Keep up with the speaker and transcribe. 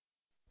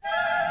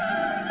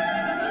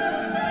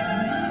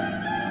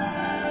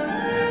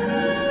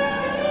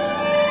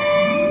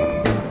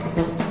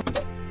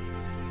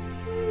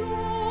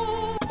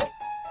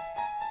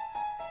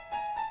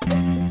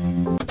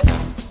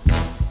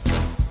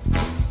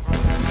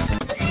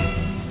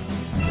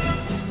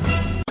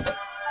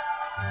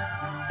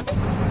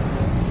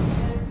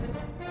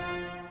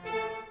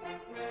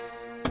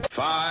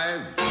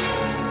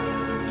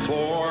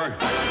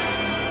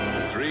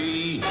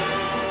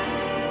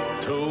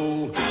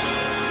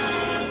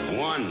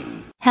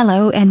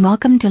Hello and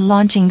welcome to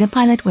Launching the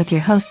Pilot with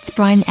your hosts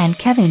Brian and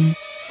Kevin.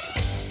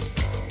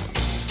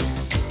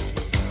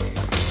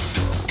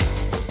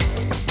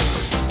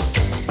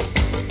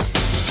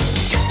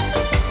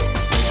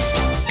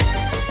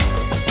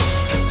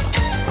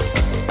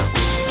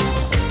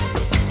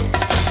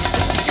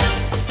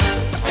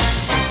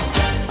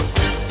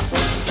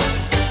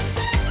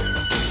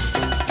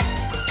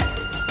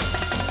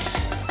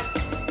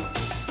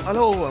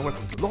 Hello and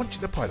welcome to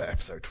Launching the Pilot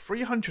episode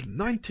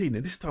 319,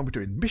 and this time we're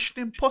doing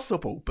Mission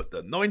Impossible, but the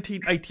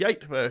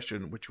 1988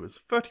 version, which was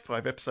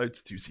 35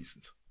 episodes, 2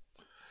 seasons.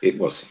 It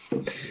was.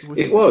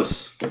 It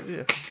was.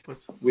 Yeah, it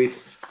was.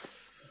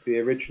 With the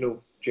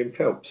original Jim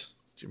Phelps.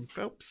 Jim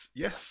Phelps,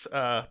 yes.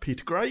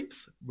 Peter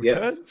Graves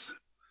returns.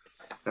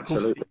 Yep.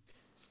 Absolutely.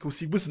 Of course,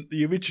 he wasn't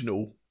the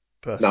original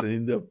person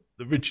in the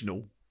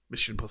original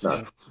Mission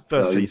Impossible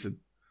season.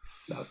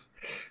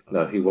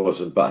 No, he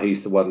wasn't, but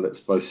he's the one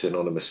that's most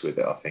synonymous with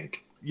it, I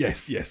think.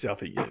 Yes, I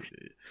think,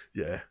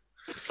 yeah.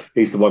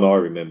 He's the one I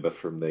remember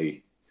from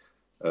the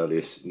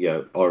earliest,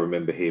 I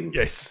remember him.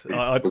 Yes,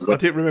 I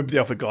didn't remember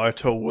the other guy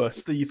at all.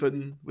 Was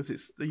it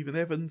Stephen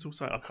Evans or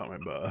something? I can't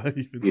remember.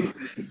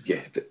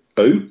 Yeah.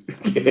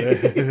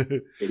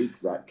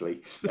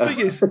 Exactly. The thing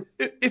is,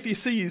 if you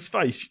see his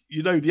face,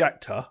 you know the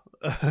actor.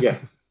 Yeah.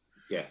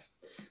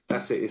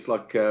 That's it. It's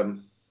like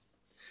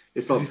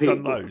he's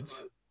done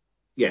loads.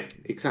 Yeah,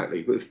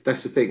 exactly. But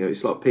that's the thing.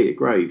 It's like Peter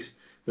Graves.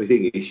 The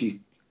thing is,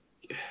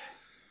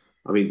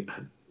 one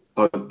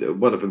of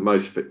the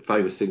most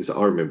famous things that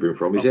I remember him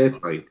from is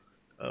Airplane.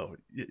 Oh,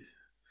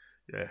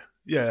 yeah,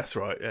 that's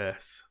right.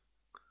 Yes,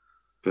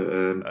 but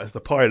as the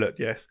pilot,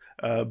 yes.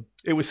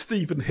 It was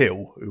Stephen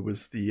Hill who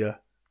was the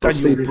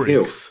Daniel Briggs.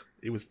 Hill.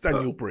 It was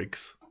Daniel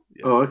Briggs.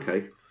 Yeah. Oh,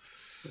 okay.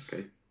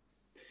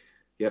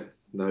 Yep.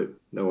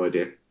 No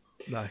idea.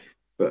 No.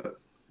 But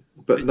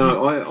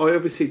no, I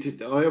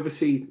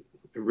obviously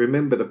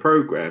remember the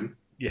program.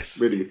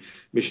 Yes. Really,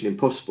 Mission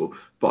Impossible,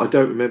 but I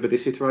don't remember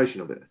this iteration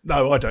of it.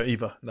 No, I don't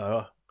either.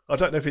 No, I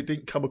don't know if it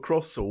didn't come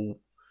across or.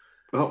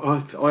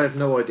 I have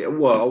no idea.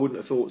 Well, I wouldn't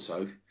have thought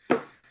so.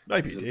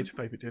 Maybe it did.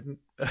 Maybe it didn't.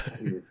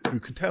 Who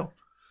can tell?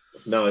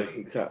 No,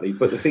 exactly.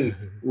 But the thing,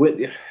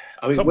 when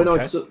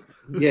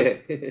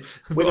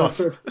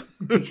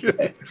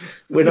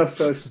I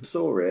first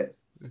saw it,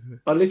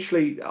 I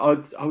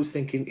was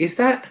thinking, is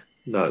that?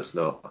 No, it's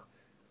not.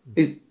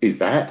 Is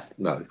that?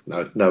 No,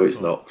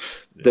 it's not.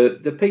 Yeah.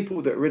 The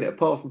people that are in it,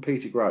 apart from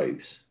Peter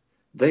Graves,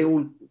 they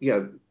all,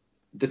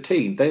 the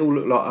team, they all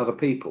look like other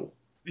people.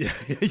 Yeah.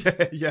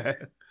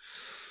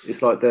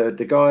 It's like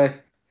the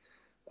guy.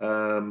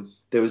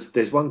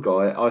 There's one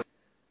guy,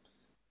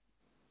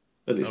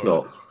 and it's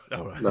not.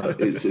 Right. No,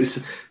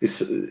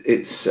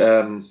 it's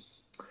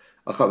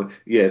I can't.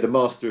 Yeah, the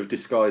master of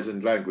disguise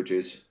and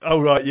languages.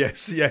 Oh right,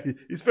 yes, yeah,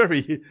 it's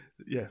very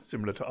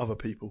similar to other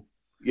people.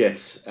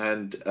 Yes,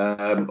 and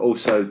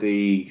also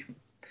the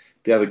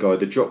other guy,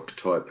 the jock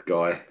type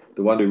guy,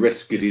 the one who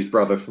rescued his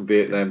brother from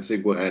Vietnam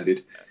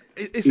single-handed.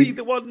 Is he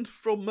the one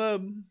from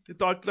the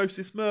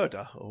Diagnosis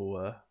Murder?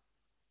 Or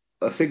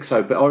I think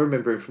so, but I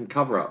remember him from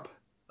Cover Up.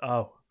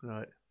 Oh,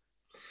 right.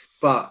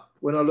 But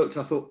when I looked,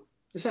 I thought,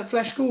 is that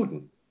Flash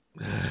Gordon?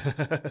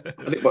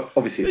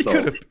 Obviously, it's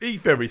not.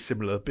 He's very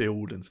similar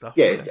build and stuff.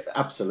 Yeah,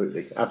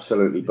 absolutely.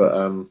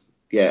 But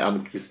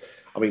because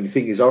the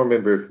thing is, I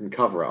remember him from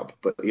Cover Up,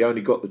 but he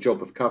only got the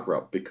job of Cover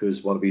Up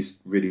because one of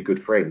his really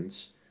good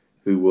friends,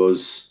 who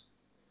was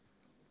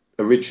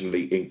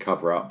originally in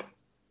Cover Up,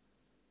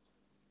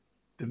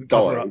 didn't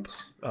cover up.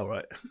 Oh,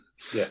 right.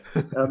 Yeah.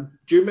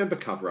 Do you remember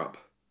Cover Up?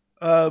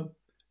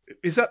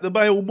 Is that the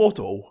male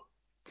model?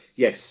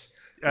 Yes.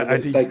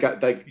 And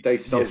they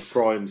solve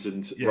crimes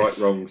and right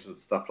wrongs and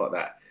stuff like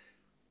that.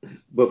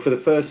 Well, for the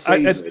first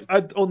season,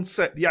 and on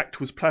set, the actor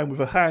was playing with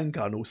a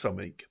handgun or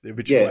something. The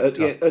original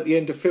actor. At the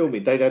end of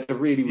filming, they'd had a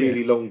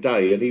really long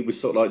day, and he was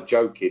sort of like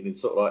joking and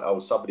sort of like, "Oh,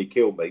 somebody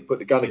killed me," put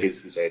the gun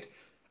against his head,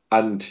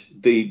 and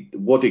the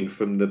wadding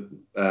from the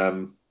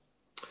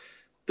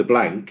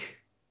blank,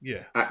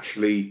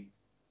 actually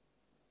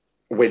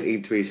went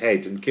into his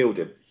head and killed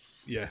him.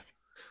 Yeah.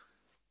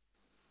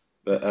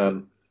 But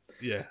I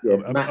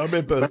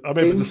remember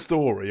the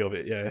story of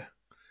it. Yeah.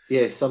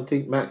 Yeah,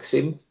 something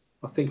Maxim,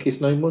 I think his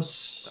name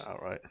was. Oh,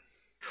 right.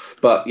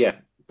 But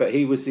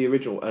he was the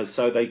original. And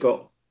so they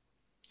got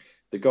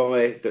the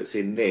guy that's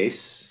in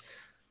this.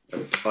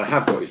 I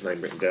have got his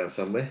name written down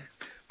somewhere.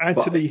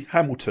 Anthony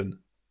Hamilton.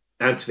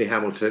 Anthony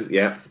Hamilton,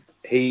 yeah.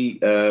 He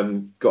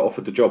got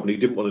offered the job and he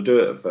didn't want to do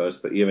it at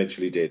first, but he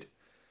eventually did.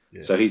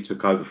 Yeah. So he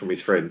took over from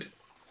his friend.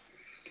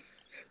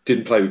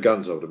 Didn't play with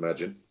guns, I would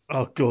imagine.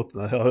 Oh, God,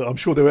 no. I'm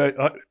sure they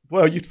were.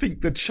 Well, you'd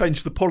think they'd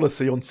change the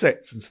policy on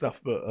sets and stuff,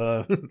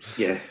 but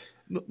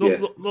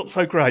not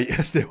so great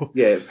still.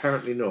 Yeah,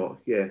 apparently not.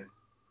 Yeah.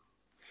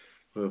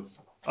 Well,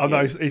 no,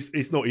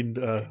 it's not in.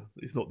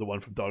 It's not the one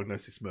from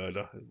Diagnosis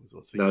Murder. It was what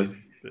I was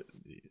thinking.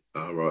 No.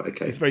 Oh, right.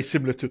 Okay. It's very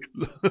similar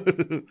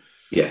to.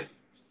 Yeah.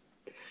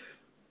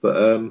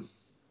 But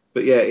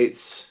yeah,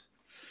 it's.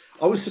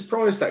 I was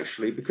surprised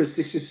actually because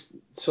this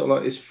is sort of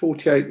like it's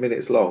 48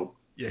 minutes long.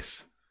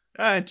 Yes.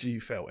 And you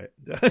felt it.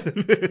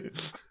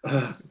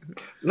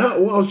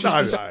 No, well, I was just No,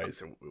 gonna say, no,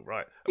 it's all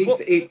right.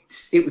 What?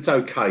 it was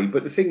okay,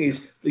 but the thing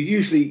is,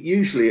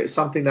 usually at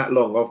something that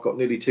long, I've got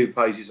nearly 2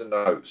 pages of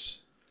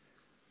notes,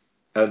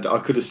 and I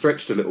could have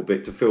stretched a little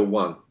bit to fill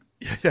one.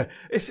 Yeah.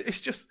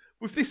 It's just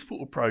with this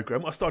sort of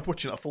program, I started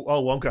watching it. I thought,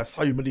 oh, well, I'm going to have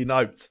so many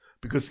notes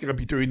because it's going to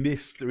be doing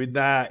this, doing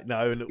that.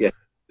 No, and Yeah.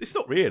 it's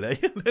not really.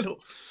 They're not.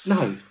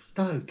 No.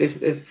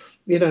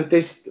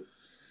 There's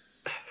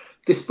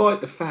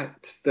despite the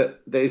fact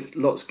that there's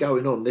lots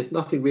going on, there's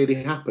nothing really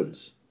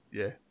happens.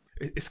 Yeah,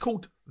 it's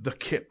called The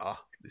Killer,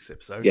 this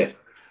episode. Yeah.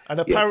 And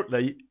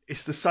apparently,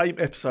 it's the same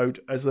episode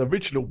as the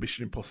original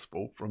Mission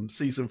Impossible from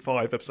season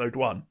 5, episode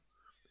 1.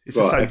 It's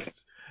the same.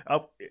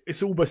 Okay.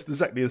 It's almost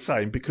exactly the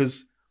same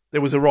because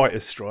there was a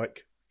writer's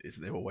strike,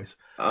 isn't there always?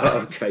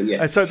 Okay,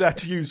 yeah. And so they had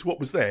to use what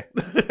was there.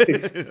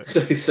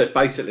 So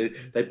basically,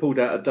 they pulled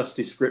out a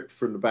dusty script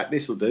from the back.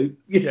 This will do.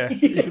 Yeah,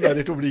 even though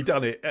they'd already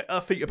done it. I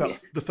think about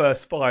the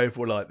first 5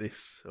 were like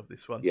this, of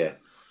this one. Yeah.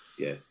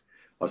 I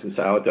was going to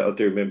say, I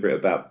do remember it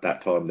about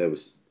that time. There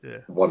was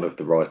one of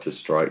the writers'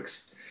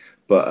 strikes.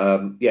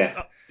 But,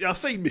 yeah. Yeah, I've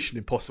seen Mission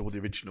Impossible, the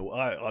original.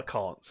 I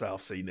can't say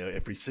I've seen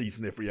every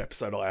season, every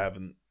episode. I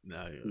haven't.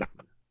 No.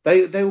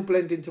 They all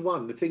blend into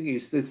one. The thing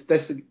is,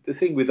 that's the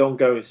thing with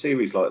ongoing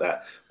series like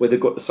that, where they've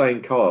got the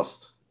same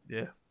cast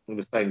and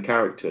the same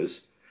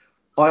characters.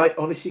 I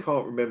honestly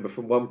can't remember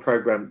from one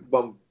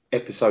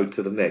episode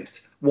to the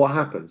next what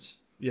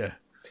happens. Yeah.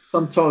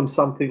 Sometimes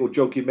something will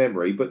jog your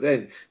memory, but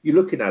then you're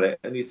looking at it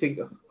and you think,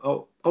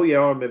 oh yeah,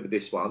 I remember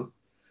this one,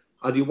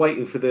 and you're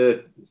waiting for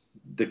the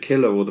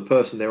killer or the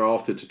person they're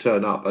after to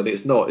turn up, and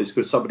it's not.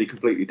 It's somebody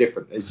completely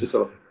different. It's just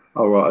sort of,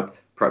 oh right,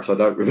 perhaps I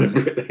don't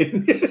remember it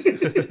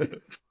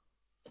then.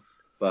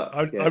 But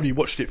I only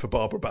watched it for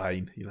Barbara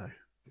Bain, you know.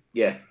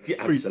 Yeah,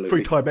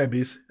 absolutely. 3-time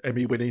Emmys,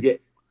 Emmy winning. Yeah,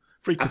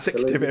 3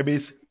 consecutive absolutely.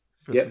 Emmys.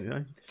 Yep. You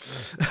know.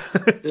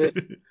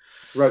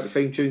 Wrote the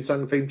theme tune,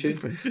 sang the theme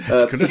tune. She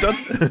could have done.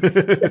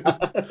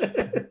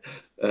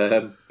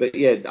 But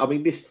yeah, I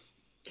mean this.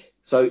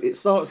 So it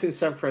starts in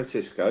San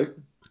Francisco.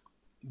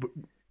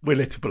 We're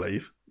led to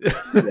believe.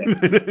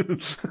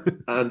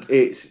 And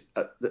it's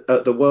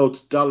at the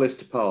world's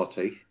dullest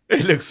party.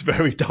 It looks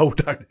very dull,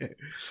 don't it?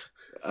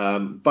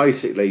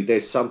 Basically,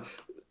 there's some.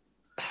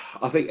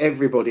 I think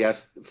everybody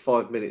has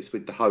 5 minutes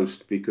with the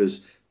host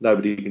because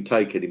nobody can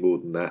take any more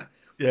than that.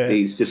 Yeah.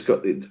 He's just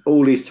got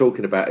all he's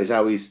talking about is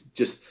how he's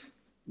just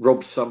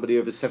robbed somebody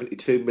of a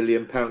 £72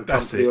 million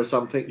company or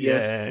something.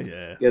 Yeah.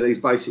 He's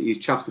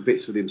chuffed the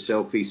bits with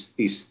himself.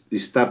 He's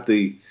stabbed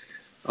the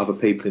other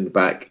people in the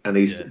back, and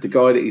the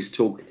guy that he's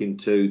talking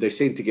to. They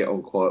seem to get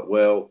on quite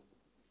well.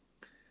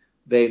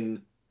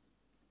 Then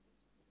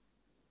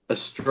a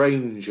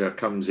stranger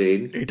comes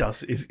in. He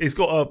does. He's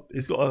got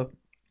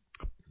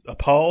a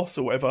pass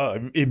or whatever,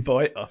 an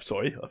invite. I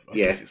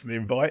guess it's an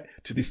invite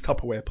to this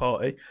Tupperware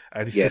party,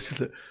 and he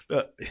says,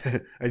 look,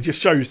 and he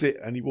just shows it,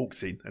 and he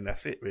walks in, and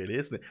that's it, really,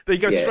 isn't it? Then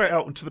he goes straight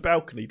out onto the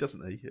balcony,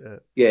 doesn't he?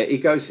 He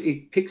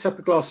picks up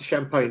a glass of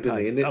champagne,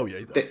 doesn't he? And he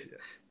does.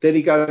 Then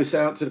he goes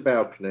out to the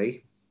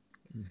balcony,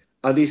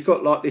 and he's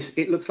got like this.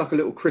 It looks like a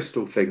little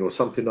crystal thing or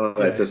something like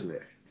that, doesn't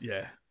it?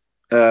 Yeah.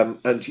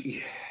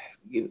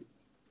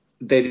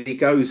 Then he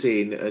goes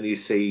in, and you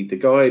see the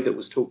guy that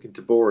was talking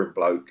to Boring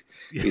Bloke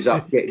is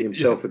up getting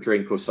himself a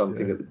drink or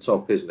something at the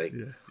top, isn't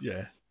he?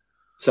 Yeah.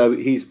 So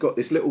he's got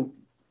this little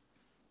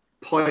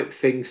pipe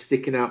thing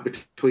sticking out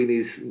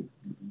between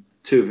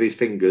two of his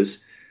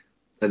fingers,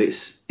 and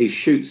he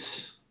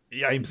shoots.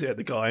 He aims it at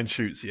the guy and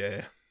shoots.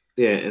 Yeah,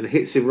 and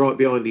hits him right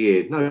behind the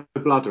ear. No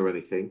blood or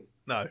anything.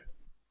 No.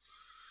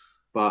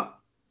 But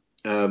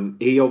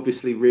he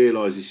obviously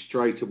realises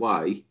straight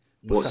away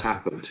what's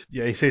happened.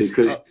 Yeah, he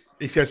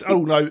says,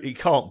 "Oh no, it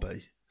can't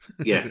be."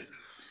 Yeah,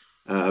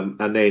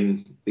 and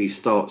then he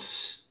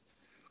starts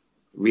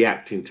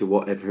reacting to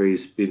whatever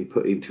he's been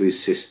put into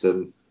his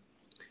system.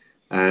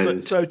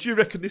 And so do you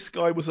reckon this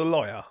guy was a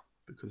liar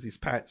because his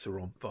pants are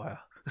on fire?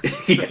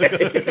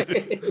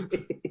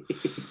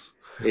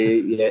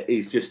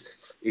 He's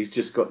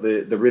just got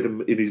the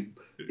rhythm in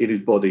his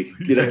body,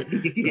 you know.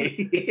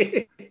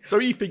 So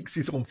he thinks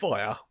he's on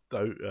fire,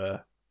 though.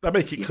 They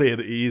make it clear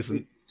that he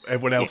isn't.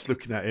 Everyone else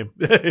looking at him.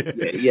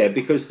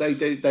 Because they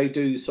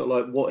do sort of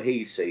like what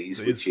he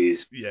sees, which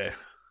is sort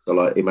of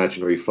like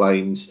imaginary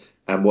flames,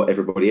 and what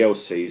everybody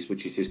else sees,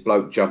 which is this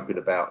bloke jumping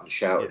about and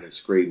shouting and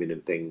screaming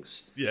and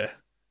things. Yeah,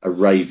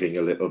 raving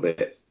a little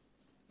bit.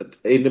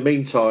 In the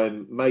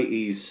meantime,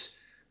 Matey's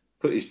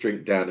put his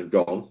drink down and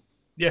gone.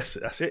 Yes,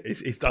 that's it.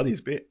 He's done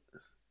his bit.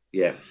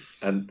 Yeah,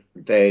 and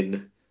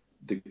then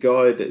the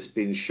guy that's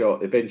been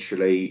shot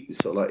eventually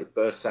sort of like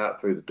bursts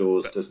out through the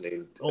doors, doesn't he?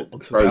 Onto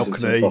the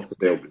balcony. Off the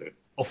building.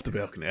 Off the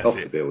balcony. Off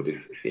the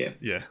building. Yeah.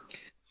 Yeah.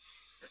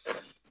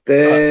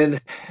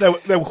 Then they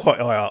were quite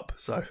high up,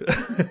 so.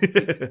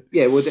 Well,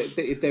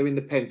 they're in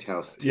the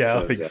penthouse. Yeah,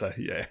 I think so.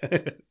 Yeah.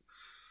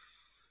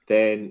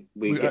 Then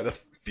we get at the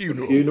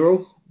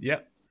funeral.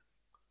 Yeah.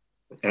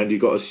 And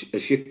you've got a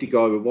shifty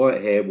guy with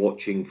white hair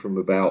watching from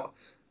about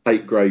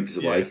 8 graves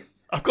away.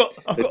 I've got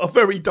a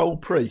very dull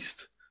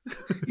priest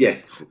Yeah,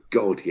 oh,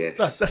 God,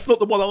 yes. That's not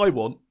the one I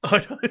want.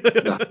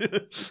 No.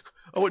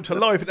 I want to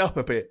liven it up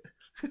a bit.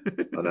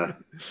 I know.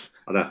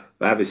 But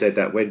having said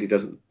that, Wendy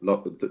doesn't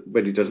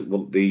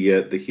want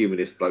the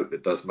humanist bloke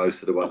that does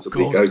most of the ones that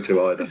we go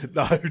to either.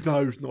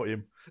 No, not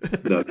him.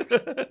 No.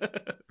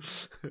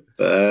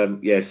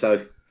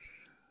 So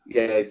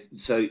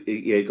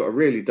you've got a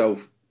really dull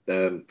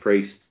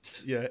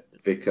priest,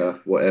 vicar,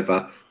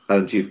 whatever,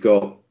 and you've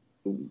got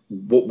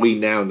what we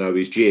now know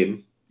is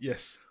Jim.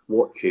 Yes.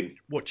 Watching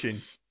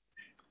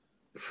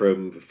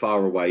from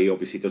far away. He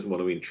obviously doesn't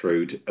want to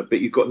intrude,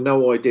 but you've got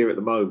no idea at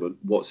the moment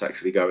what's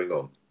actually going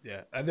on.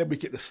 Yeah, and then we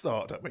get the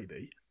start, don't we?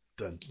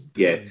 Dun,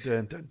 Yeah.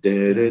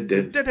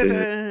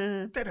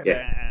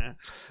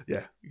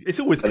 Yeah,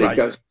 it's always and great. It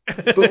goes,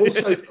 but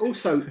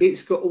also,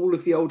 it's got all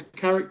of the old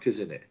characters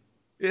in it.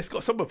 Yeah, it's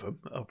got some of them,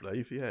 I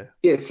believe. Yeah.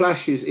 Yeah, it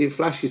flashes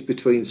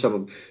between some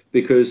of them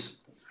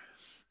because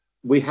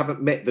we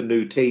haven't met the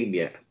new team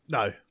yet.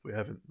 No, we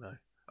haven't. No.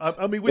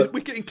 I mean, we're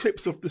getting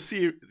clips of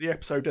the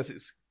episode as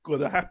it's going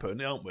to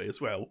happen, aren't we, as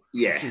well?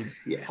 Yeah. Seeing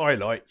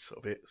highlights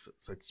of it,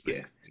 so to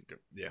speak.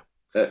 Yeah.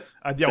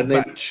 And the old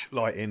match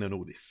lighting and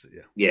all this.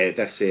 Yeah. Yeah,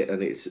 that's it.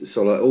 And it's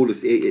sort of like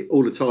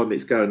all the time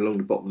it's going along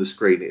the bottom of the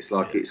screen. It's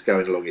like it's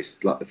going along.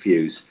 It's like the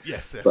fuse.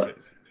 Yes,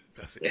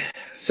 that's it.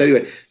 So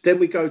anyway, then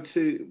we go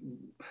to.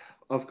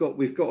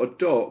 We've got a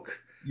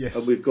doc. Yes.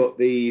 And we've got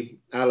the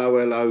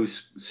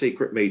LOLO's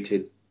secret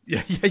meeting.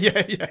 Yeah.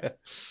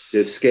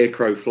 The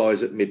scarecrow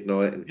flies at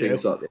midnight and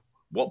things like that.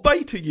 What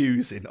bait are you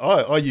using?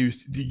 I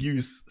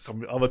use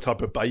some other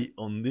type of bait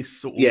on this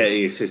sort of. Yeah,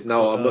 he says,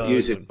 no, I'm not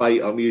using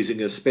bait. I'm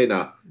using a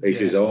spinner. He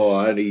says, I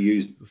only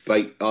use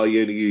bait. I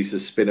only use a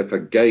spinner for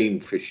game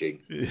fishing.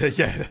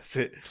 Yeah, that's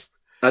it.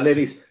 And then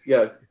it's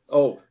like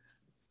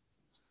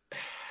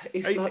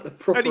the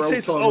proper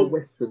old-time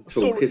Western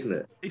talk, isn't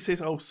it? He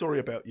says, "Oh, sorry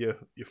about your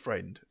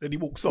friend." Then he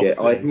walks off.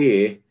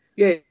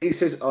 Yeah, he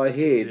says, I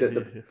hear that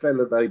the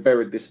fella they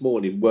buried this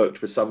morning worked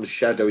for some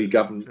shadowy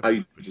government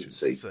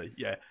agency.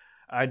 Yeah,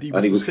 and he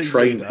was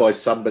trained by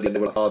somebody, and they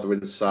were father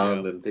and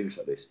son and things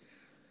like this.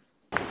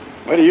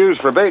 What do you use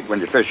for bait when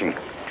you're fishing?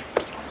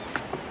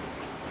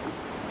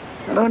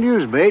 I don't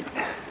use bait.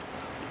 I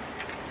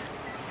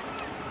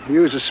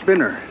use a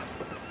spinner.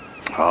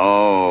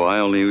 Oh, I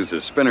only use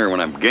a spinner when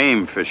I'm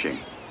game fishing.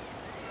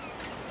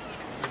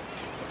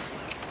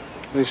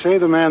 They say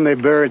the man they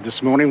buried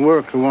this morning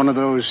worked for one of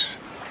those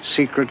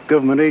secret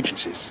government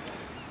agencies.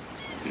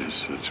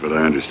 Yes, that's what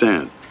I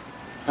understand.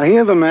 I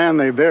hear the man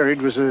they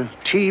buried was a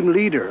team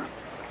leader.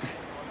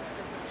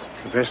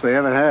 The best they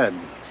ever had.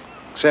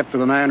 Except for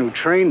the man who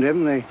trained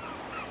him, they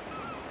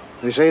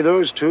say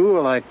those two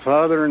are like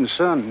father and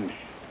son.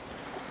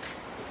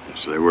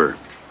 Yes, they were.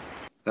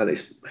 And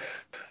it's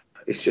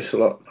just a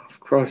lot. For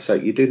Christ's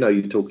sake, you do know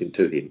you're talking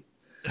to him.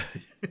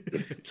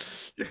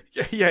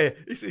 Yeah.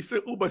 It's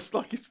almost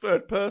like his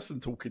third person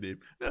talking to him.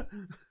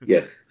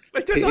 Yeah. No,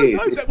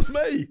 that was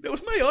me.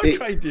 I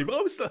trained him.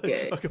 I was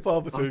like a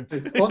father to him.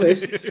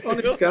 Honest,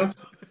 God.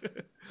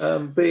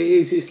 But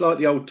it's like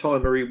the old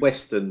timery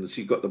westerns.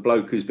 You've got the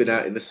bloke who's been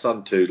out in the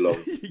sun too long,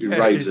 who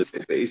raves at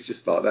it. But it's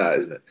just like that,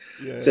 isn't it?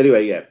 Yeah. So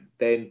anyway,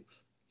 then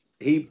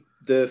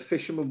the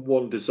fisherman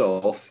wanders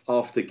off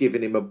after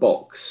giving him a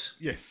box.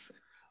 Yes.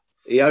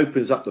 He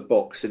opens up the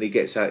box and he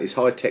gets out his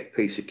high-tech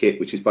piece of kit,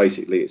 which is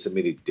basically it's a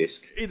mini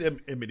disc.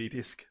 A mini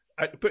disc,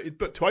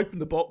 but to open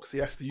the box, he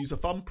has to use a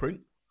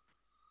thumbprint.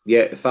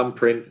 Yeah, a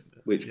thumbprint,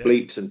 which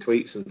bleeps and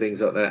tweets and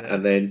things like that,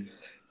 and then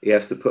he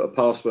has to put a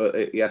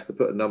password. He has to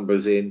put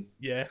numbers in.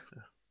 Yeah.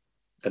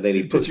 And then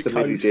he puts the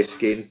mini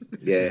disc in.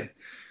 Yeah.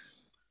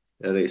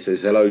 And it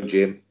says, "Hello,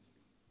 Jim.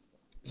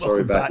 Sorry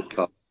about the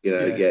pup."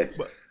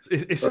 Well,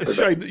 it's a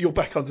shame that you're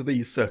back under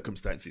these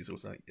circumstances or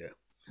something. Yeah.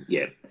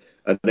 Yeah.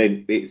 And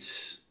then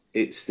it's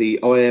the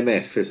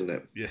IMF, isn't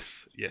it?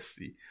 Yes.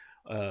 The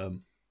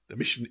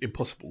Mission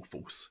Impossible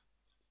Force.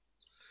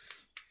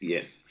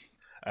 Yeah.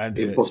 And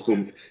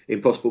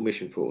Impossible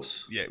Mission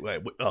Force. Yeah.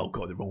 Oh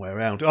god, the wrong way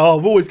around. Oh,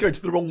 I've always going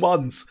to the wrong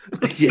ones.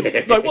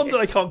 Yeah. No wonder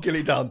they can't get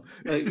it done.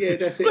 Yeah,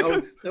 that's it.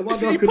 No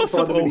wonder I couldn't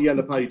find them in the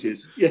yellow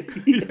pages. Yeah.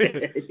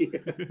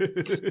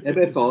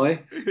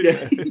 MFI.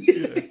 Yeah.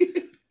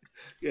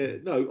 Yeah.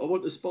 No, I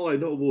want a spy,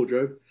 not a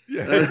wardrobe.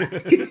 Yeah.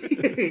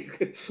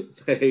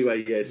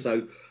 Anyway, yeah.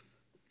 So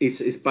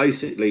it's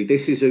basically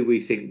this is who we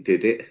think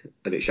did it,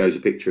 and it shows a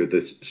picture of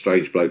the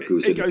strange bloke who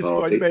was in the party. It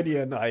goes by many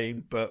a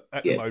name, but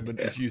at the moment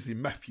he's using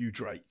Matthew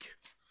Drake.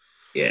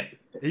 Yeah,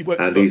 he's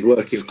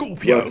working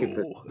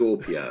Scorpio.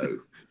 Scorpio.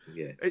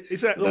 Yeah,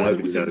 is that the one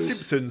who was in The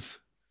Simpsons?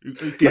 Who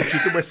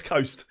captured the West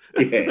Coast?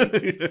 Yeah,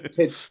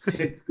 Ted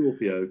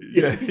Scorpio.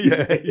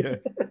 Yeah.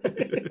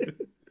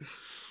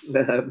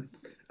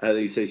 And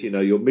he says,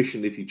 your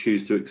mission, if you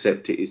choose to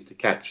accept it, is to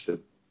catch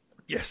them.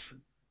 Yes.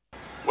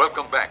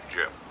 Welcome back,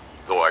 Jim,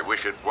 though I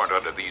wish it weren't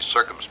under these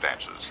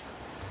circumstances.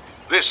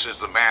 This is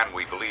the man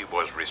we believe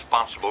was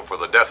responsible for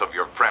the death of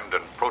your friend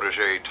and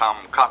protege, Tom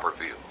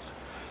Copperfield.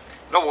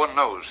 No one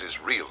knows his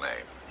real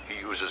name. He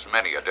uses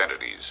many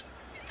identities.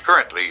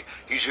 Currently,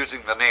 he's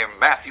using the name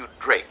Matthew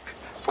Drake,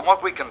 From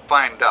what we can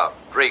find out,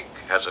 Drake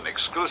has an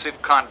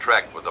exclusive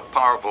contract with a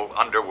powerful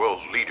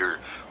underworld leader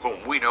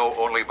whom we know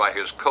only by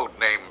his code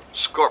name,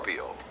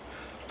 Scorpio.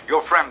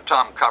 Your friend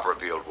Tom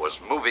Copperfield was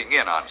moving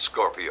in on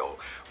Scorpio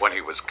when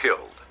he was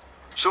killed.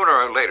 Sooner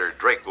or later,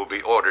 Drake will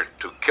be ordered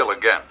to kill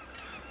again.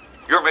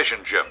 Your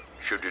mission, Jim,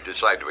 should you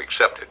decide to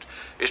accept it,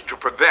 is to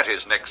prevent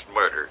his next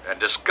murder and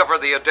discover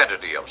the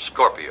identity of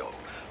Scorpio,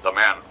 the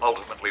man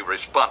ultimately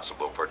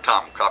responsible for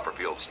Tom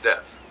Copperfield's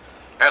death.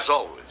 As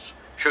always,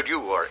 should you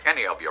or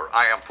any of your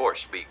I Am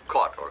Force be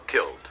caught or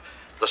killed,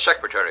 the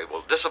Secretary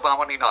will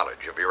disavow any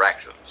knowledge of your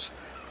actions.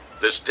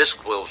 This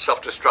disc will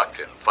self-destruct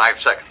in 5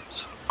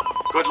 seconds.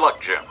 Good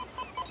luck, Jim.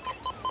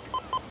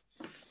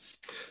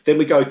 Then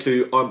we go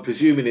to, I'm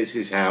presuming it's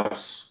his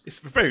house. It's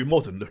very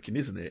modern looking,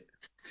 isn't it?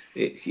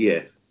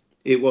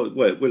 It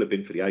will have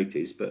been for the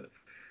 80s, but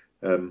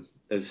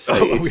as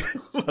I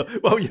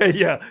say,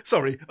 yeah.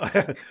 Sorry,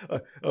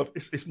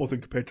 it's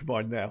modern compared to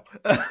mine now.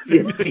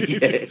 Yeah.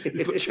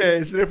 It's got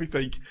chairs and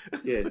everything.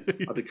 Yeah,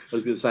 I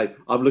was going to say,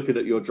 I'm looking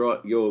at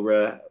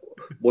your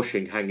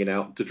washing hanging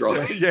out to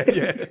dry.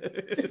 Yeah.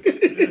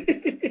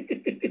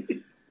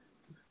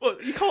 Well,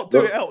 you can't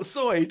do it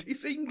outside.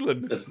 It's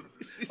England.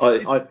 It's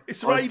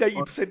rain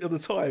 80% of the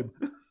time.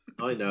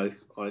 I know.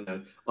 We've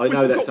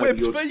all got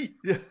webbed feet.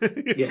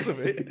 Yeah.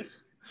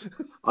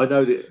 I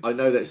know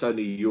that's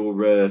only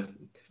your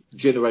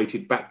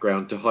generated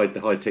background to hide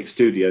the high-tech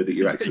studio that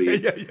you're actually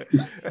in. Yeah.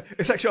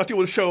 It's actually, I do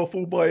want to show off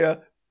all my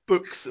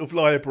books of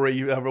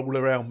library all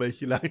around me,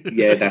 you know.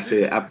 Yeah, that's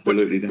it,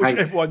 absolutely. Which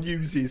everyone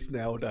uses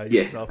nowadays.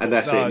 Yeah, so and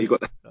that's it. You've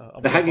got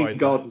the Hanging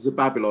Gardens of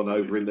Babylon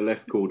over in the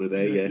left corner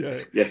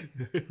there. Yeah.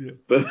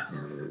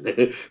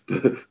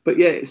 But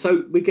yeah,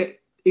 so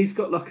he's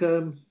got like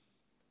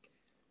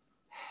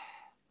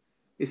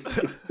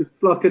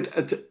it's like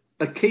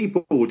a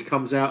keyboard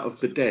comes out of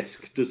the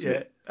desk, doesn't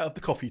it? Out of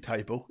the coffee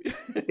table.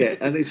 Yeah,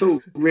 and it's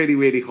all really,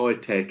 really high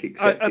tech,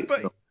 except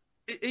it's not.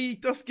 He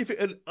does give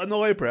it an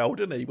eyebrow,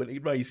 doesn't he, when he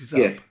raises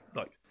Yeah.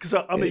 up? Because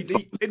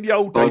in the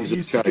old days, he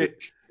used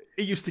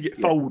to get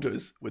Yeah.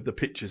 folders with the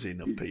pictures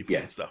in of people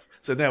Yeah. and stuff.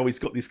 So now he's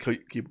got this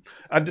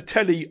and the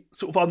telly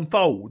sort of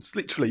unfolds,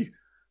 literally,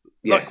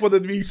 like one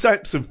of the new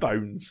Samsung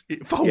phones.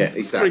 It folds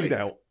the screen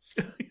out.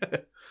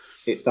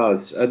 It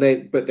does,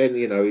 but then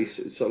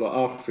he's sort of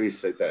like, after he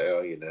said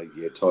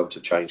that, times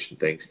have changed and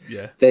things.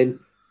 Yeah. Then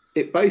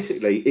it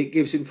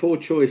gives him 4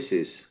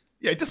 choices.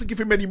 Yeah, it doesn't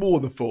give him any more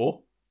than 4.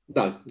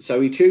 No, so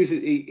he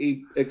chooses.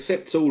 He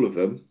accepts all of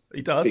them.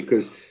 He does,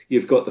 because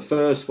you've got the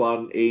first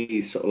one.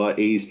 He's sort of like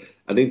he's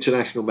an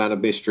international man of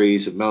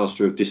mysteries, a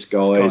master of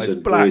disguise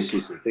and black.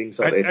 voices and things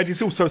like this. And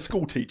he's also a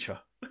school teacher.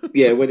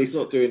 Yeah, when he's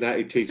not doing that,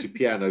 he teaches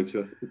piano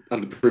to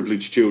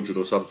underprivileged children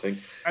or something.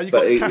 And you've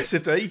got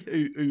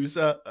Cassidy, who's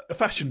a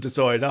fashion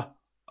designer.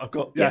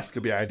 That's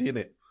gonna be handy, isn't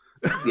it?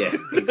 Yeah,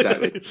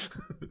 exactly.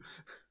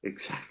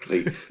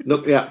 Exactly.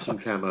 Knock me up some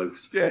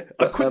camos. Yeah,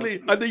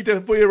 I need a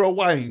Vera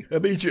Wang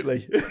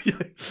immediately. Yeah,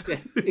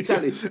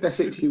 exactly. That's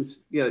it.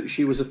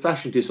 She was a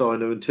fashion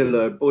designer until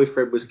her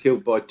boyfriend was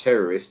killed by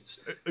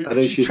terrorists, and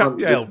then she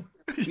hunted down.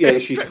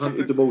 She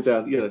hunted them all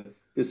down.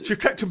 She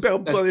tracked them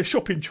down by their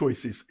shopping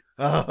choices.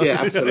 Yeah,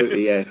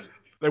 absolutely. Yeah.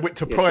 They went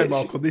to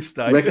Primark on this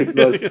day.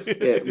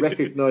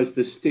 Recognised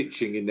the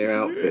stitching in their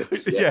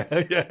outfits.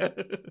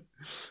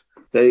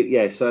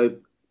 Yeah.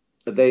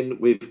 So then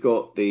we've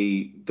got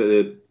the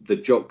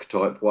jock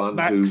type one,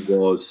 Max. who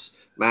was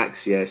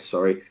Max. Yes,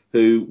 sorry.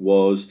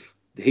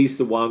 He's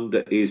the one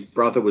that his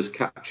brother was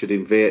captured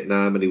in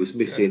Vietnam and he was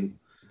missing.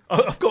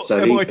 I've got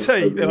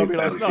MIT. Then I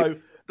realised no,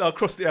 I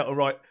crossed it out all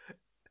right.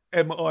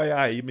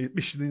 MIA,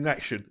 Mission in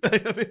Action.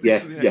 Brother.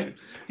 Yeah.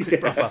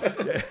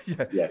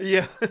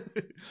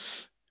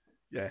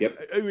 Yep.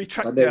 He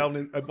tracked down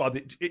and won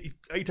it.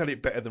 He done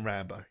it better than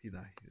Rambo,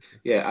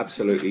 Yeah,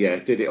 absolutely. Yeah,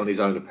 did it on his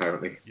own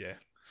apparently. Yeah.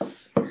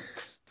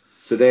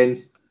 So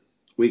then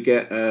we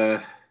get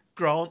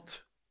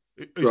Grant,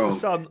 who's the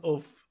son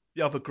of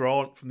the other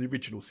Grant from the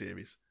original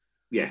series.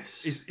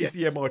 Yes, is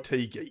the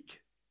MIT geek.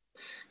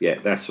 Yeah,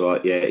 that's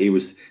right. Yeah, he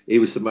was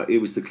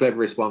the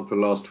cleverest one for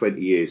the last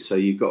 20 years. So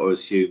you've got to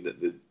assume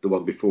that the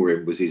one before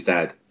him was his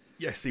dad.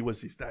 Yes, he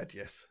was his dad.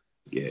 Yes.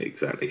 Yeah,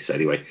 exactly. So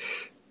anyway,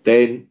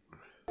 then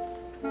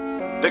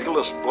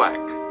Nicholas Black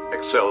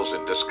excels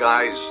in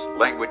disguise,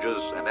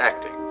 languages, and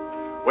acting.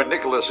 When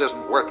Nicholas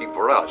isn't working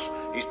for us,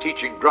 he's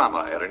teaching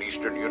drama at an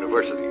Eastern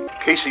university.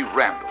 Casey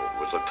Randall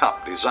was a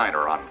top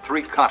designer on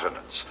 3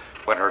 continents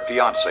when her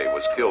fiancé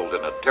was killed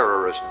in a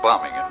terrorist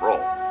bombing in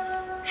Rome.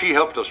 She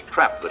helped us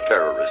trap the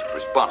terrorist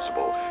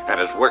responsible and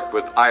has worked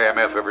with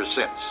IMF ever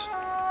since.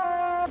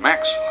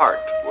 Max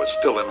Hart was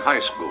still in high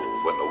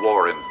school when the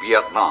war in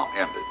Vietnam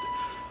ended.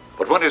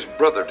 But when his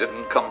brother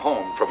didn't come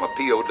home from a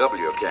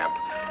POW camp,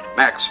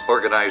 Max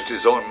organized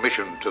his own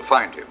mission to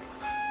find him,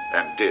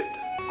 and did.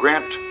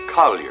 Grant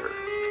Collier.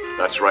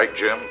 That's right,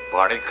 Jim,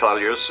 Barney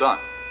Collier's son.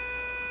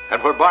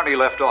 And where Barney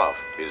left off,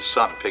 his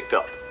son picked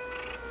up.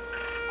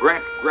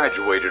 Grant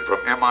graduated from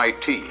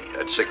MIT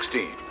at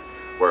 16,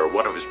 where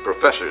one of his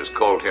professors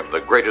called him the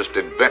greatest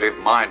inventive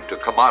mind to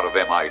come out of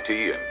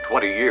MIT in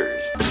 20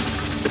 years.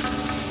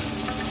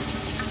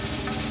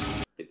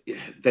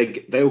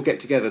 they all get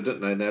together,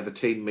 don't they, and they have a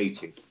team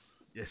meeting.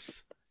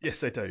 Yes,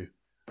 they do.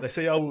 They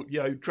say, "Oh,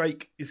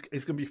 Drake is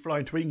going to be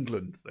flying to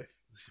England." They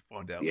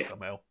find out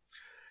somehow.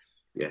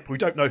 Yeah, but we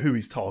don't know who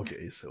his target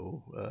is.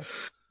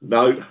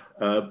 No,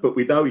 but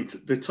we know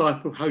the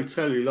type of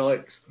hotel he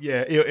likes.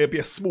 Yeah, it'll be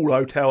a small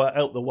hotel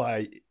out the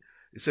way.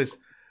 It says,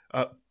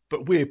 "But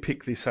we'll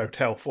pick this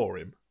hotel for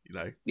him."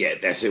 Yeah,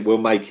 that's it. We'll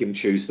make him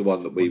choose the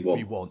one that we want.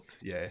 We want,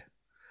 yeah.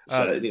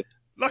 So,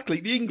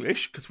 luckily, the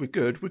English, because we're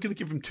good, we're going to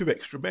give them 2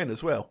 extra men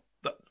as well.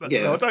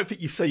 Yeah. I don't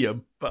think you see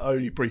them, but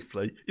only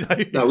briefly.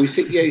 No, we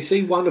see. Yeah, you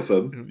see one of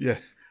them. Yeah.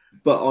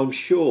 But I'm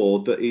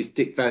sure that he's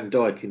Dick Van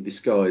Dyke in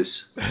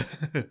disguise.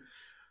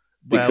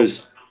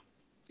 Because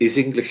his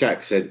English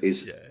accent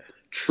is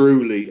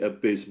truly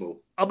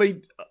abysmal. I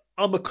mean,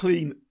 I'm a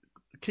keen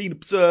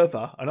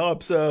observer, and I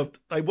observed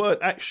they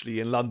weren't actually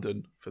in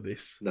London for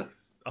this. No.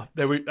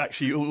 They were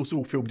actually, it was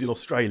all filmed in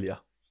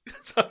Australia.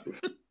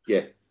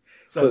 Yeah.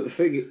 But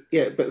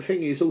the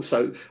thing is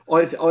also,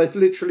 I've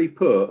literally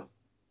put,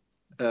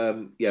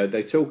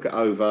 they talk it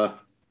over.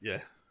 Yeah.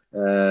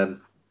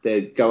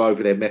 They go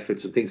over their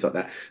methods and things like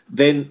that.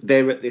 Then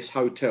they're at this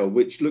hotel,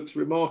 which looks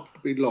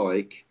remarkably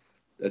like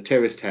a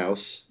terraced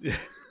house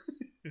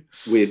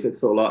with a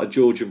sort of like a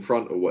Georgian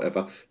front or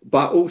whatever.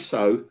 But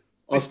also,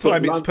 this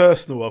time it's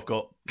personal. I've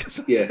got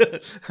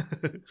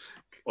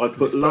I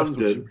put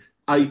London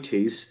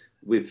 80s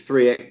with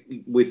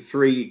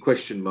three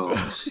question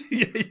marks.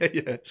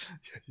 Yeah.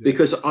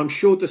 Because I'm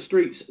sure the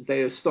streets,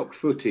 they are stock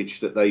footage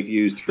that they've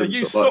used from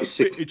sort of like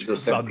the 60s or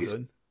 70s.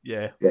 London.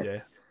 Yeah.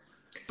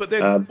 But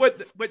then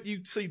when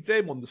you see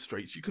them on the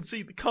streets, you can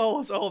see the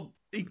cars aren't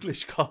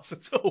English cars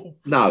at all.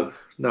 No,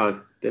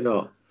 they're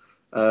not.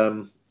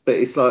 But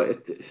it's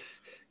like,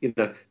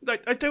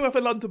 They do have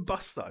a London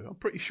bus, though. I'm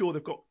pretty sure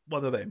they've got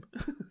one of them.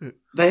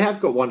 They have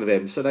got one of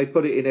them, so they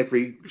put it in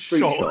every street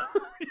shot.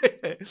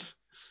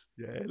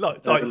 Yeah,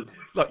 like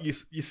you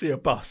see a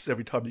bus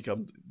every time you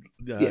come.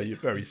 You're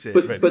very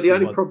serious. But the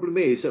only problem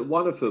is that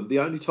one of them, the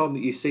only time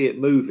that you see it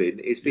moving,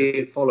 is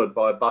being followed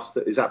by a bus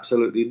that is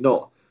absolutely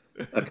not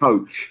a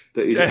coach.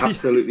 That is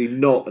absolutely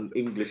not an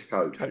English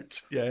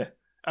coach. Yeah.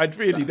 And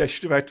really, they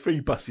should have had 3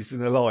 buses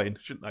in a line,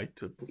 shouldn't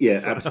they?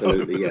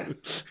 Absolutely.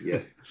 Yeah.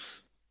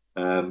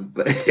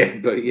 But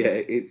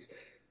it's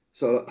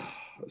so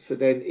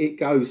then it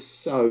goes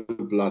so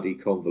bloody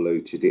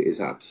convoluted. It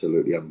is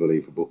absolutely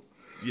unbelievable.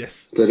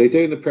 Yes. So they're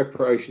doing the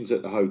preparations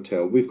at the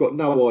hotel. We've got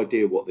no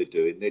idea what they're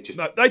doing. They're just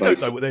they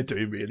don't know what they're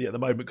doing really at the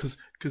moment because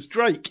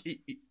Drake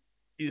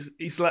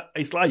he's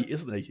late,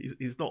 isn't he?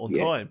 He's not on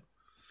time.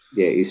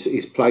 Yeah,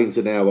 his plane's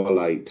an hour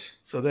late.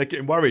 So they're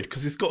getting worried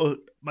because he's got to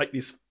make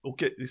this or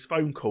get this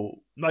phone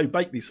call. No,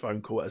 make this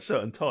phone call at a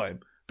certain time,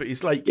 but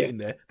he's late getting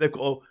there. They've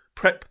got to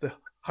prep the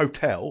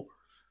hotel.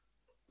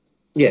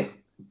 Yeah,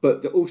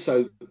 but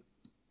also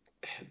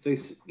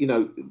this,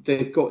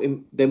 they've got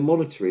him. They're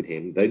monitoring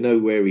him. They know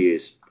where he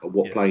is and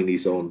what plane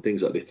he's on.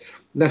 Things like this.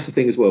 And that's the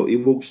thing as well. He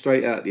walks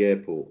straight out the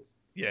airport.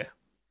 Yeah,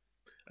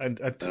 and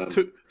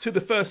to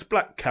the first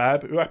black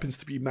cab, who happens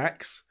to be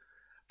Max.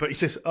 But he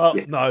says,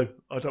 no,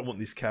 I don't want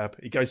this cab.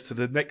 He goes to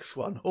the next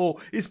one. Or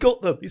he's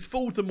got them. He's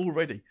fooled them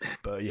already.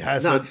 But he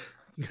hasn't.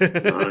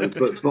 No,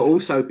 but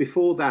also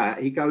before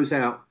that, he goes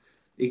out.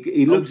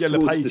 He looks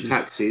towards the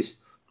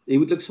taxis. He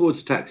looks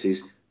towards the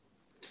taxis.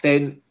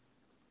 Then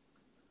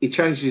he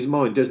changes his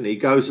mind, doesn't he? He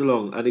goes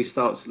along and he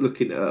starts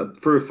looking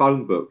through a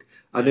phone book.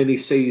 And then he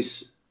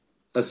sees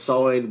a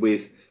sign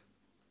with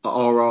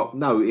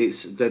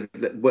it's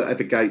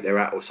whatever gate they're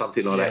at or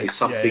something like that. It's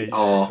something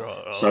R.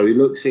 Right. So he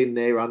looks in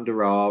there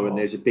under R, and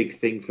there's a big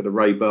thing for the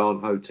Ray-Ban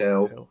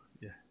Hotel.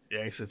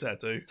 Yeah, he says that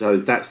too. So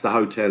that's the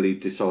hotel he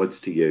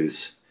decides to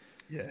use.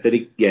 Yeah.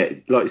 Then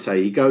like I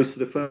say, he goes to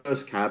the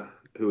first cab,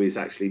 who is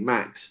actually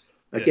Max,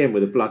 again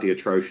with a bloody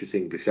atrocious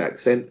English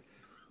accent,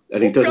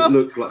 and he doesn't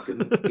look like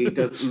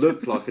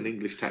an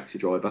English taxi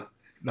driver.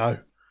 No.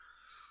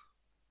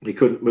 He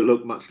couldn't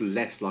look much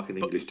less like an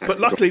English taxi driver.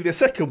 But luckily, the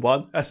second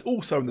one has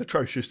also an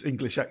atrocious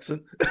English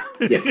accent.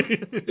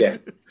 Yeah.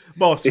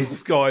 Master of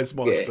Disguise,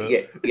 Mike.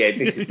 Yeah,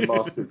 this is the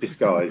Master of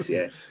Disguise,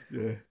 yeah.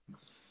 Yeah.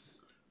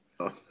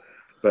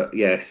 But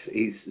yes,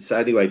 so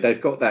anyway,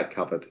 they've got that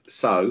covered.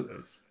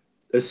 So,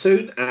 as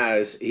soon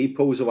as he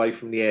pulls away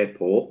from the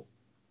airport,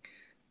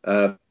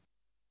 they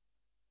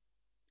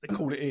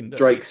call it in.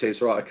 Drake says,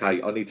 "Right,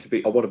 okay, I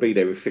want to be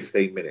there in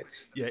 15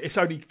 minutes." Yeah, it's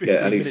only 15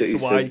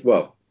 minutes away.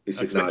 He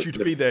says, I expect you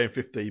to be there in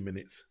 15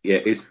 minutes.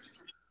 Yeah,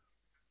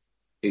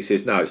 he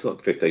says, no, it's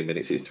not 15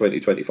 minutes, it's 20,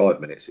 25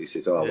 minutes. He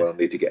says, I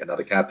need to get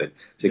another cab then.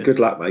 He said, good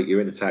luck, mate,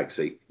 you're in a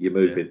taxi, you're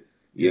moving,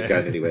 you're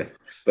going anywhere.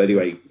 But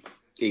anyway,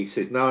 he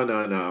says, no,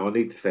 I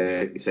need the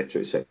fare,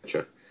 etc.,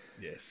 etc.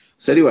 Yes.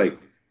 So anyway,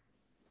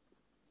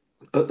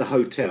 at the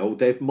hotel,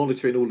 they're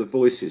monitoring all the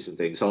voices and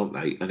things, aren't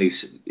they? And he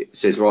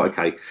says, right,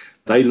 okay,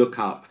 they look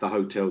up the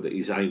hotel that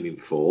he's aiming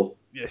for.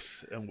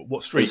 Yes, and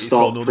what street it's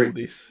on all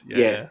this.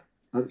 Yeah.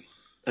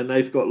 And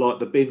they've got like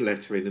the bin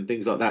lettering and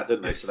things like that,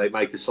 don't they? Yes. So they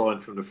make a sign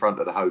from the front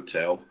of the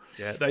hotel.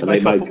 Yeah, they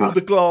make up all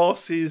the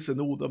glasses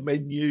and all the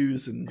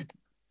menus and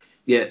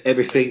Yeah,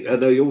 everything,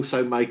 and they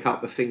also make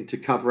up a thing to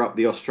cover up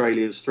the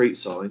Australian street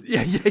signs.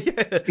 Yeah,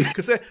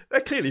 because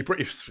they're clearly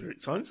British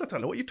street signs. I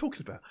don't know what you're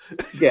talking about.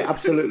 Yeah,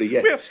 absolutely.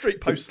 Yeah, we have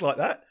street posts like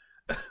that.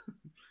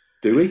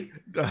 Do we?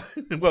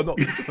 Well, not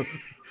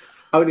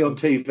only on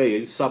TV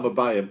in Summer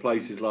Bay and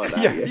places like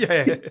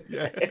that.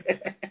 Yeah.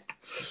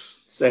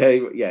 So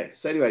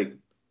anyway,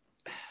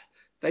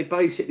 they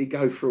basically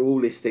go through all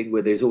this thing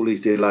where there's all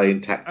these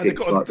delaying tactics. And they've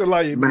got to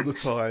delay him all the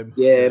time.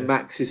 Yeah,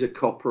 Max is a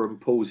copper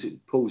and pulls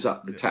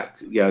up the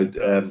taxi.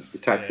 The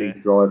taxi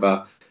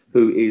driver,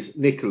 who is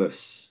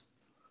Nicholas.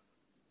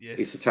 Yes,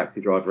 he's the taxi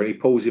driver, and he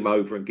pulls him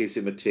over and gives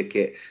him a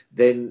ticket.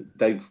 Then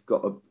they've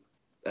got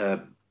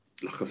a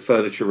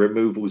furniture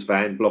removals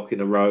van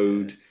blocking a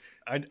road.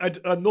 And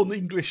a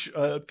non-English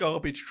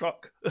garbage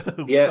truck,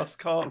 dust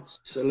cart.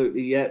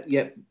 Absolutely,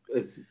 yeah.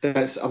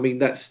 That's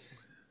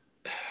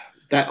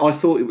that. I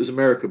thought it was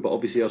America, but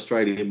obviously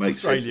Australian makes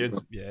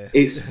sense. Yeah.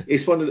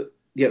 It's one of the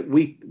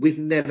we've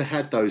never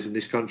had those in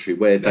this country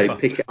where they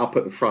pick it up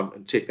at the front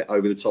and tip it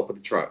over the top of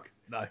the truck.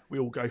 No, we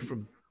all go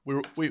from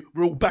we're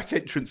all back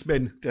entrance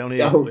men down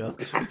here. Oh,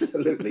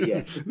 absolutely,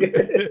 yeah.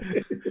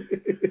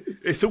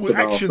 It's all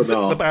actions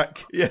at the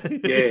back. Yeah.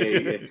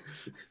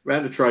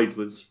 Round the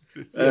tradesman's.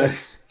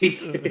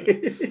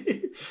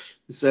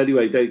 So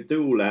anyway, they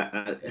do all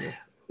that.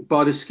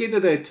 By the skin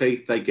of their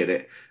teeth, they get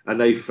it,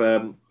 and they've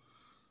what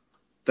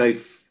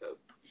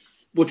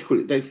do you call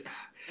it?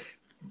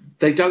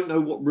 They don't know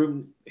what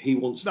room he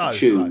wants to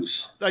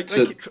choose. No. They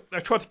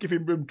try to give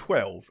him room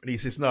 12, and he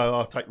says, "No,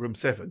 I'll take room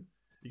 7."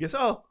 He goes,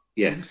 "Oh,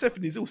 yeah, room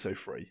 7 is also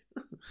free."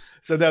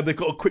 So now they've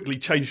got to quickly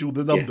change all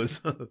the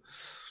numbers.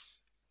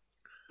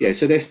 Yeah,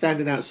 so they're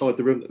standing outside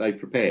the room that they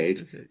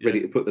prepared,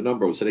 ready to put the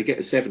number on. So they get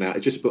a 7 out,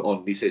 just put on.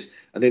 And he says,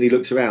 and then he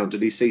looks around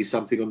and he sees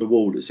something on the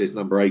wall that says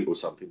number 8 or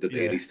something, doesn't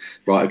he? And he's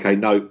right. Okay,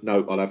 no,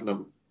 I'll have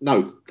number.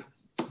 No,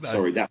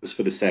 sorry, that was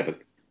for the 7.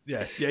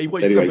 Yeah. He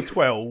wanted number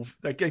 12.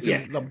 They gave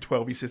him number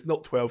 12. He says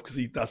not 12 because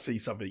he does see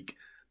something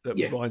that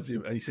reminds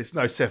him, and he says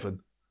no, 7.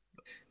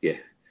 Yeah.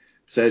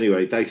 So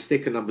anyway, they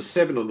stick a number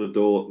 7 on the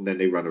door, and then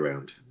they run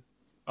around.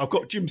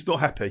 Jim's not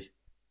happy.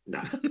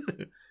 No.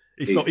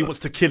 He's not. He wants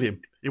to kill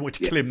him. He wants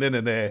to kill him then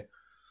and there.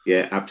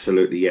 Yeah,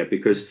 absolutely. Yeah,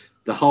 because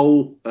the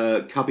whole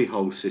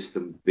cubbyhole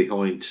system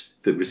behind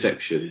the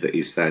reception that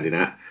he's standing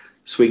at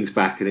swings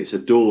back, and it's a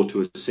door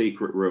to a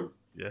secret room.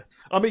 Yeah,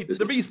 I mean,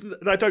 the reason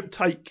they don't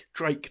take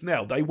Drake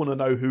now, they want to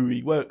know who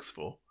he works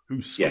for,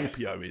 who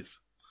Scorpio is.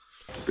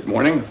 Good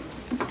morning.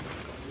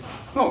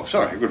 Oh,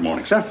 sorry. Good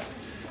morning, sir.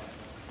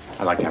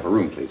 I'd like to have a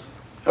room, please.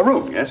 A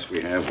room, yes.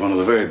 We have one of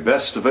the very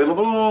best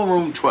available,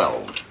 room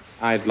 12.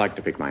 I'd like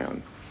to pick my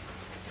own.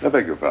 I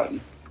beg your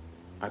pardon?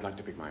 I'd like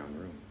to pick my own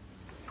room.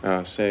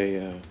 How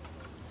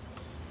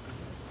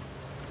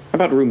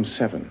about room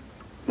 7?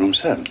 Room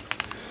 7?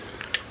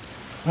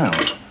 Well,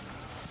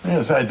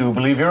 yes, I do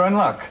believe you're in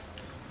luck.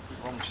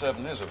 Room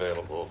 7 is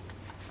available.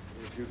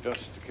 If you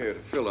just care to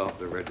fill out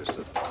the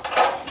register.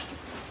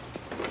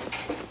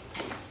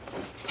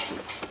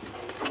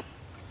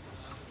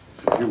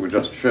 So if you would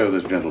just show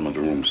this gentleman to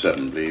room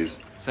 7, please.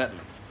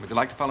 Certainly. Would you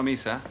like to follow me,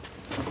 sir?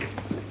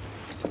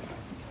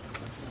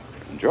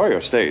 Enjoy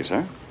your stay,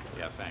 sir.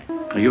 Yeah, thanks.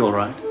 Are you all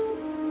right?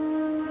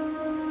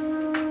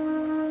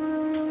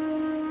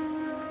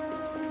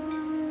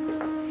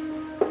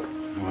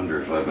 I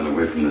wonder if I've been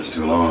away from this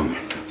too long.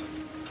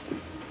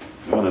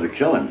 I wanted to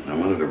kill him. I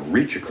wanted to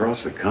reach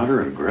across the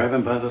counter and grab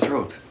him by the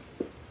throat.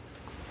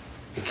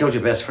 You killed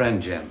your best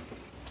friend, Jim.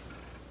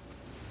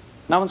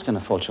 No one's going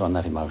to fault you on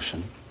that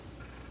emotion.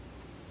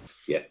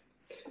 Yeah,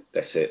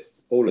 that's it.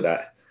 All of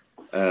that.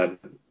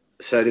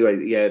 So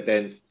anyway,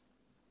 then...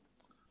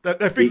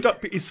 They've rigged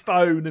up his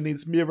phone and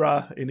his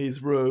mirror in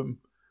his room.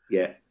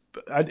 Yeah.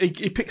 And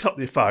he picks up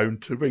the phone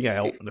to ring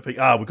out, and they think,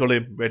 we've got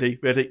him, ready.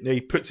 And he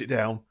puts it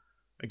down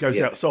and goes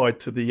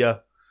outside to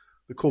the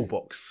call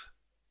box.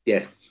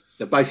 Yeah.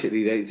 So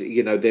basically,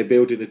 they're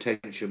building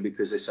attention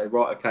because they say,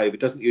 right, okay, if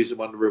it doesn't use the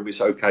one in the room, it's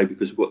okay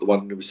because we've got the one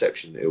in the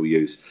reception that he'll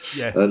use.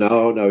 Yeah. And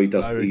no, he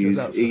doesn't. No,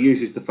 he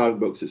uses the phone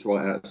box that's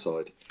right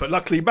outside. But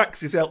luckily,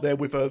 Max is out there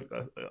with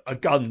a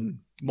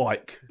gun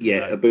mic.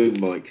 Yeah, a boom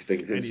mic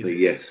thing,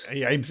 yes. And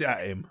he aims it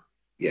at him.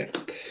 Yeah.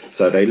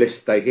 So they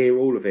hear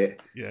all of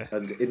it. Yeah.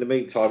 And in the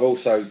meantime,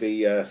 also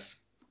the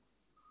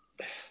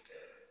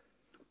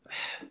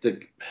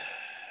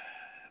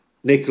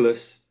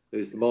Nicholas,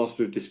 who's the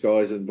master of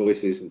disguise and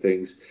voices and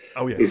things,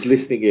 is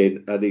listening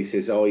in, and he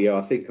says, "Oh yeah,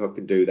 I think I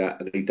can do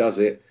that," and he does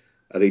it,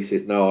 and he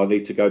says, "No, I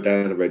need to go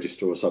down and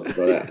register or something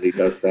like that," and he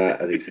does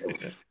that, and he's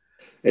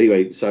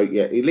anyway. So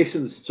he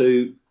listens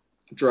to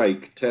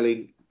Drake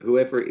telling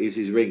whoever it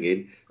is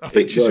ringing. I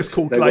think she's just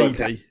called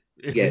Lady.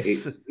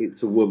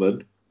 It's a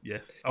woman.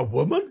 Yes, a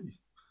woman.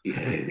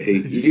 Yeah,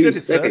 you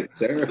said it,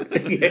 sir.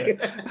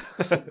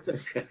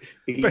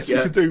 Best we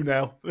can do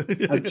now.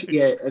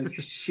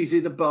 and she's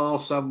in a bar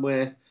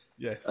somewhere.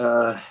 Yes.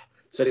 So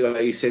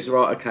anyway, he says,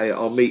 right, okay,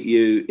 I'll meet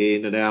you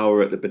in an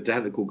hour at the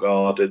Botanical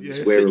Gardens.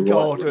 City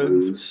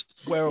Gardens.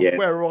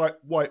 Wear a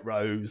white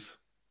rose.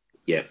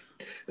 Yeah.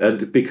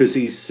 And because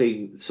he's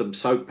seen some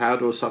soap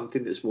powder or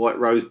something that's White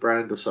Rose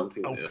brand or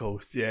something. Of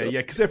course, yeah.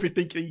 Because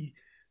everything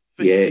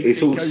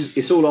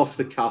it's all off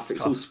the cuff.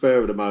 It's all spur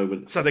of the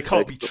moment. So they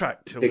can't be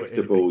tracked.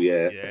 Predictable,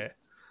 yeah.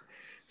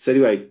 So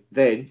anyway,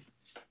 then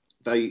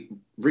they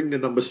ring the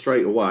number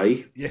straight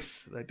away.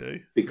 Yes, they do.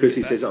 Because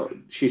she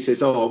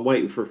says, I'm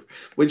waiting for...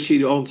 When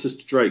she answers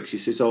to Drake, she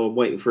says, I'm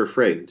waiting for a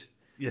friend.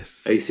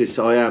 Yes. And he says,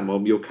 I am.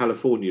 I'm your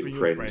Californian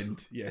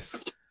friend.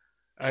 Yes.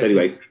 So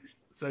anyway...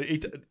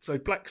 So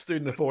Black's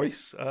doing the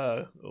voice,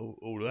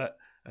 all that.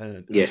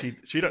 And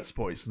she don't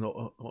support it's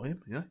not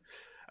him, you know.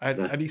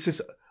 And he says,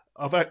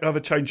 I've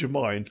a change of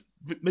mind.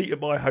 Meet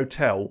at my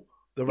hotel,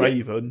 the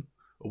Raven,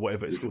 or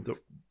whatever it's called.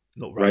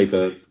 Not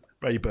Raven.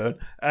 Rayburn.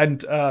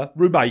 And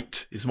room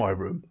 8 is my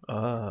room.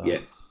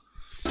 Yeah.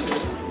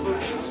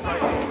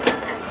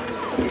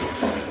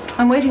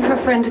 I'm waiting for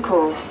a friend to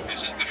call.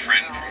 This is the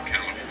friend from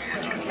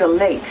California. You're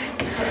late.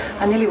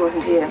 I nearly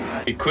wasn't here.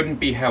 It couldn't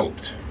be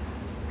helped.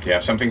 Do you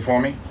have something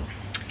for me?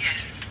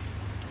 Yes.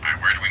 All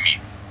right, where do we meet?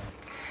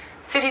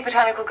 City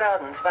Botanical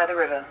Gardens by the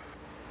river.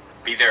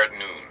 Be there at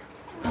noon.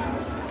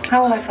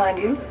 How will I find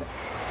you?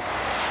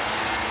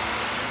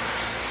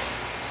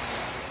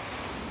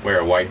 Wear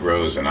a white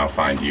rose and I'll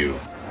find you.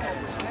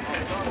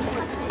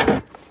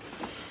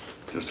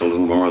 Just a little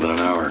more than an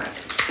hour.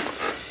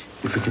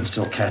 If we can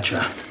still catch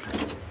her.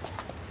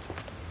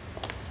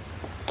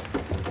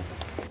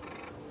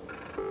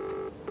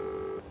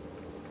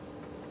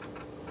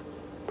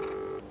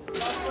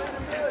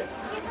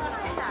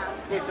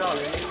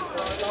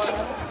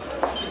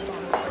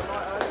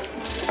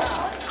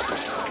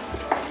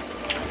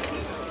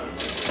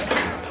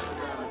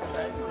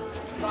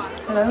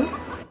 Hello?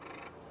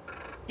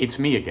 It's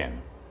me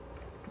again.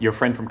 Your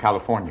friend from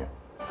California.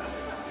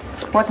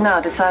 What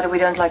now? Decided we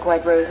don't like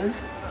white roses?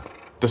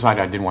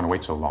 Decided I didn't want to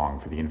wait so long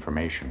for the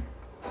information.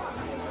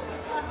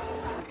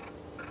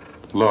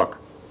 Look,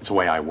 it's the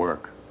way I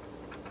work.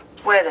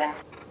 Where then?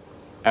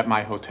 At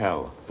my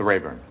hotel, the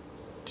Rayburn.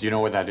 Do you know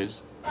where that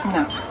is?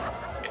 No.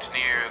 It's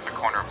near the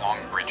corner of Long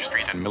Bridge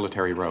Street and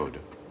Military Road.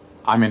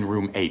 I'm in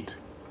room 8.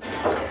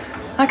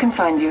 I can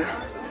find you.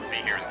 Be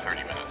here in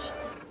 30 minutes.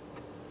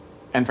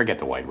 And forget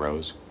the white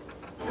rose.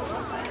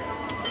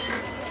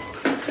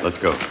 Let's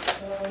go.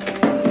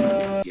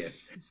 Yeah.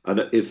 And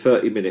in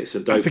 30 minutes,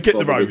 and don't forget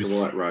the rose. With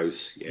the white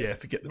rose. Yeah,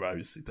 forget the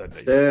rose. Don't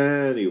need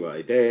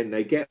Anyway, then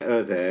they get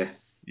her there.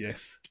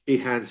 Yes. She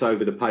hands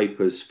over the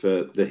papers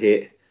for the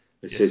hit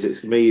and says,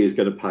 it's me who's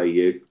going to pay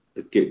you.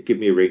 Give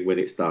me a ring when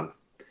it's done.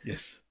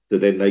 Yes. So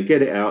then they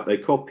get it out, they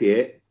copy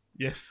it.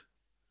 Yes.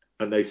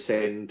 And they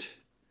send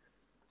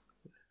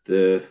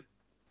the...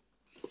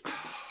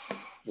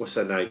 What's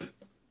her name?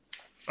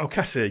 Oh,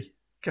 Cassidy.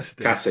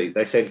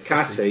 They send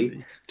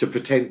Cassie to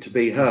pretend to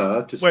be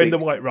her. Wearing the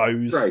white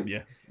rose.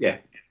 Drake. Yeah.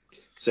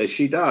 So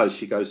she does.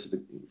 She goes to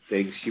the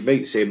thing. She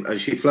meets him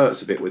and she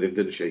flirts a bit with him,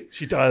 doesn't she?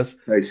 She does.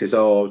 So he says,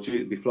 "Oh,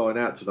 you'll be flying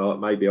out tonight.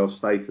 Maybe I'll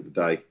stay for the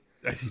day."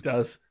 Yes, he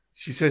does.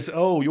 She says,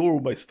 "Oh, you're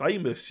almost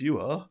famous. You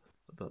are."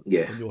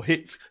 Yeah. On your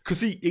hits, because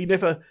he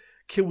never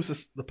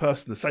kills the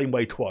person the same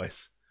way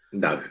twice.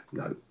 No,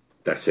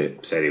 that's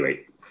it. So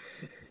anyway,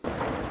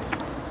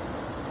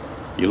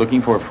 You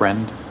looking for a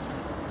friend?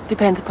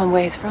 Depends upon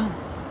where he's from.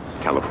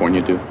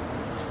 California do?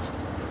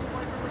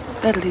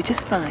 That'll do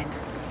just fine.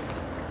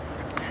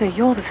 So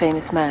you're the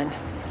famous man.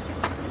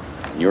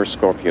 You're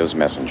Scorpio's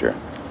messenger.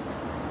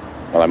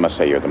 Well, I must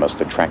say you're the most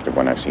attractive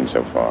one I've seen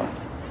so far.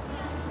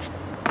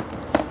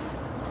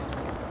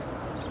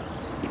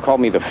 You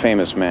called me the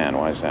famous man.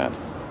 Why is that?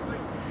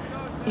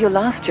 Your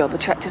last job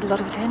attracted a lot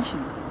of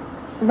attention.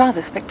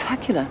 Rather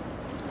spectacular.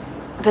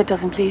 That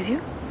doesn't please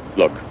you?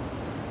 Look,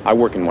 I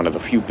work in one of the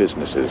few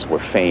businesses where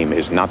fame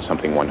is not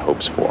something one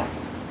hopes for.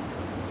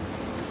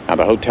 Now,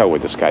 the hotel where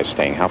this guy's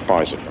staying, how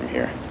far is it from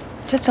here?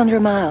 Just under a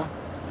mile.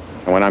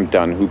 And when I'm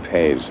done, who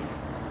pays?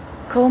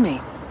 Call me.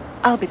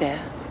 I'll be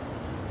there.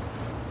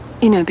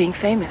 You know, being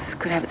famous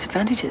could have its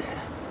advantages.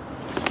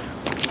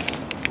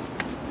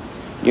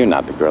 You're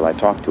not the girl I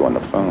talked to on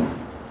the phone.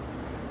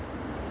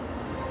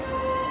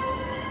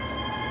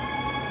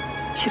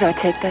 Should I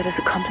take that as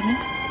a compliment?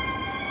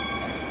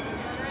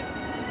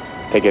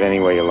 Take it any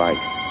way you like.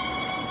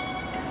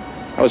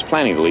 I was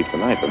planning to leave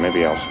tonight, but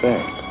maybe I'll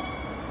stay.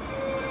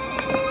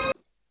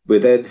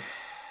 but then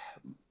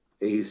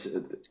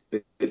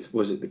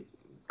was it the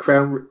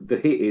Crown? The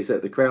hit is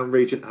at the Crown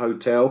Regent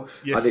Hotel,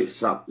 yes. And it's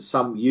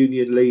some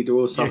union leader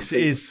or something. Yes,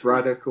 it is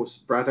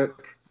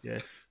Braddock.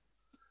 Yes.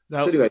 Now,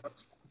 so anyway,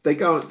 they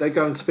go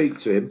and speak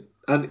to him,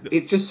 and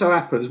it just so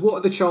happens. What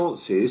are the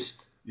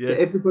chances? Yeah. That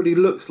everybody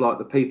looks like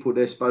the people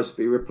they're supposed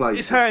to be replacing.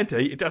 It's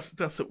handy. It does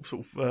sort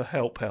of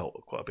help out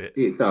quite a bit.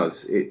 It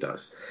does.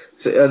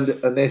 So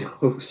and then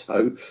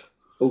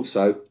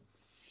also,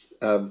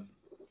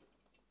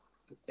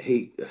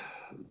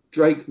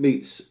 Drake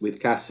meets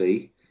with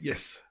Cassie.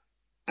 Yes.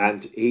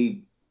 And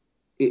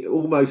it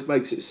almost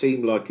makes it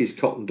seem like he's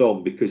cottoned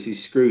on because he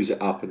screws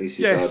it up and he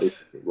says,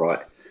 yes. "Oh, right,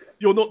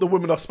 you're not the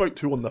woman I spoke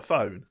to on the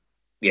phone."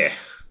 Yeah.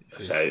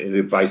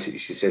 So basically,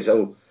 she says,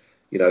 "Oh,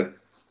 you know."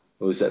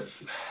 What was that?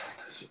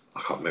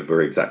 I can't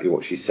remember exactly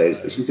what she says,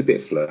 but she's a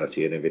bit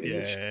flirty and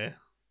everything. Yeah.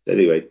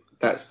 Anyway,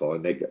 that's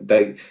fine.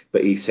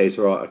 But he says,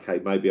 right, okay,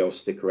 maybe I'll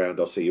stick around.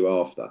 I'll see you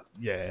after.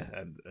 Yeah,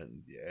 and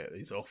yeah,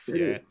 he's off.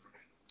 Yeah.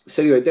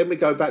 So anyway, then we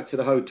go back to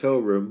the hotel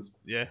room.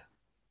 Yeah.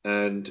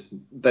 And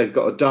they've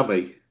got a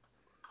dummy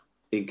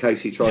in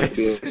case he tries to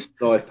be a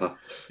sniper.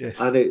 Yes.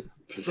 And it's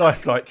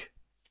lifelike.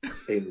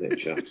 Isn't it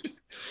just?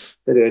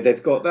 Anyway,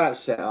 they've got that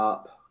set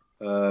up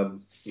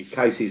in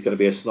case he's going to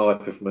be a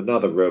sniper from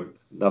another room,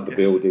 another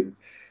building,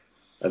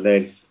 and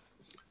then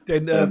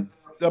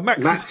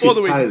Max is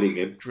tailing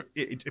him,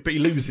 but he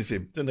loses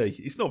him, doesn't he?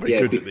 He's not very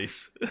good at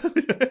this.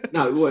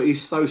 No, well,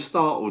 he's so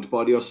startled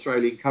by the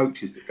Australian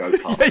coaches that go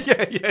past.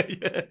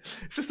 Yeah.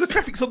 It's just the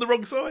traffic's on the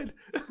wrong side.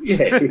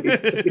 Yeah.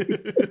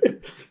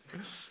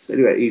 So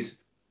anyway, he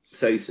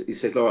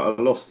says, "All right,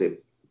 I lost him."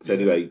 So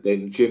anyway,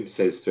 then Jim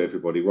says to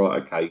everybody,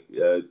 "Right, okay,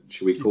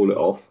 should we call it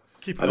off?"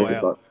 Keep an eye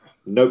out. Like,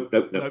 nope.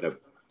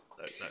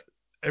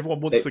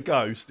 Everyone wants to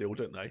go still,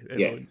 don't they?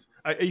 Everyone's...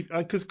 Yeah.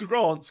 Because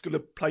Grant's going to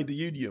play the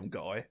Union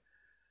guy.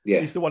 Yeah.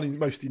 He's the one who's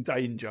most in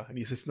danger, and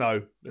he says,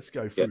 "No, let's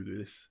go through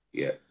this."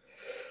 Yeah.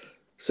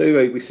 So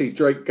anyway, we see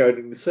Drake going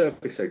in the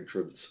service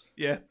entrance.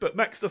 Yeah, but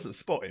Max doesn't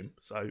spot him,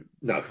 so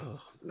no.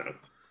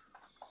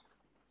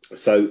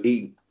 So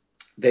he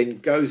then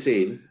goes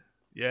in.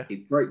 Yeah. He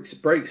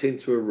breaks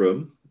into a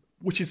room,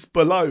 which is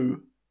below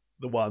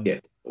the one. Yeah.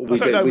 I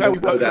don't know how he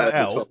worked that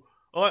out.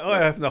 I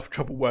have enough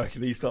trouble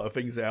working these type of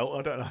things out.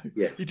 I don't know.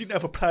 Yeah. He didn't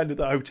have a plan of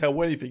the hotel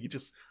or anything. He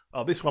just,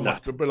 this one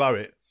must be below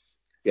it.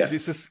 Yeah.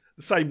 It's just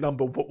the same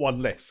number, but one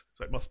less,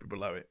 so it must be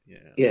below it. Yeah.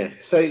 Yeah.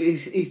 So he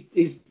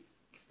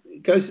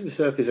goes in the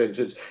surface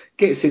entrance,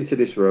 gets into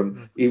this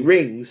room. He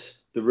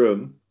rings the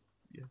room.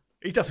 Yeah.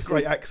 He does a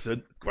great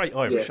accent, great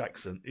Irish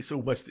accent. It's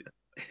almost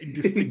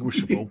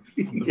indistinguishable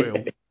from the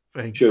real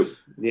thing. Sure.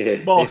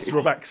 Yeah. Master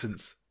of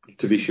accents.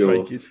 To be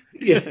sure.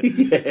 Yeah.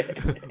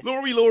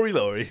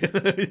 Laurie.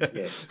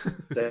 Yeah.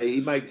 So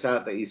he makes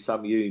out that he's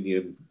some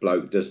union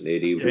bloke, doesn't he?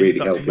 And he would really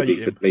help if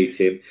he could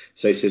meet him.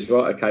 So he says,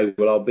 right, okay,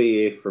 well, I'll be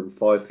here from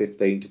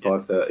 5:15 to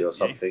 5:30 or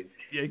something.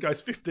 Yeah, he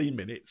goes 15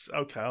 minutes.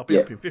 Okay, I'll be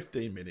up in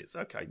 15 minutes.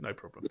 Okay, no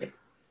problem. Yeah.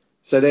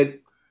 So then...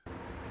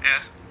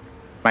 Yes?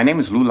 My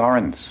name is Lou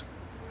Lawrence.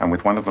 I'm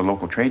with one of the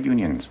local trade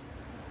unions.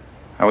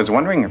 I was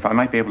wondering if I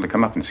might be able to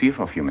come up and see you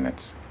for a few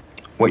minutes.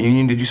 What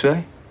union did you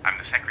say? I'm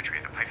the secretary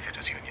of the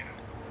Pipefitters Union.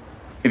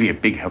 It'd be a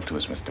big help to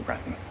us, Mr.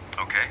 Bratton.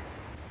 Okay.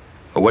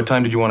 Well, what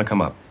time did you want to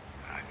come up?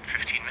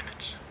 15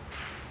 minutes.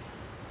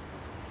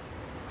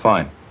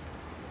 Fine.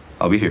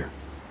 I'll be here.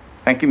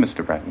 Thank you,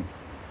 Mr. Bratton.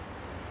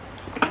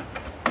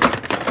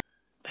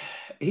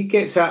 He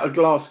gets out a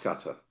glass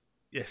cutter.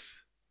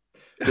 Yes.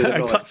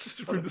 And cuts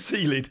through the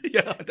ceiling.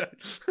 Yeah, I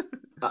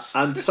know.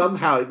 And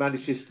somehow he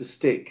manages to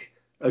stick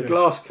a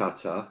glass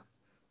cutter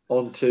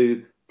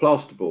onto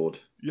plasterboard.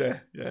 Yeah.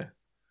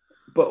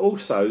 But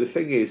also the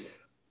thing is,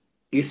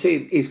 you see,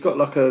 it's got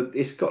like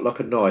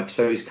a knife,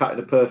 so he's cutting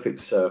a perfect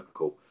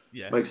circle.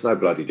 Yeah. Makes no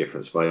bloody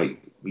difference, mate.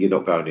 You're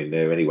not going in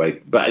there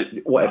anyway. But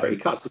whatever, he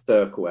cuts the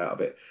circle out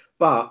of it.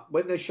 But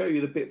when they show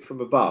you the bit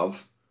from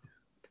above,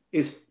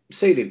 it's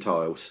ceiling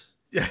tiles.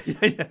 Yeah.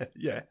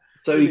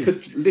 So he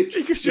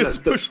could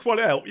just push one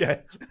out. Yeah.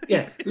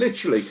 Yeah,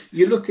 literally.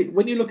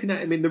 When you're looking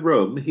at him in the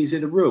room, he's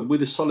in a room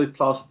with a solid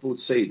plasterboard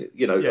ceiling.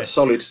 A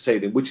solid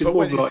ceiling, which is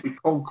more likely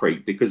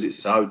concrete because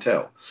it's a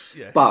hotel.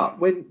 Yeah. But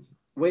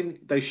when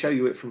they show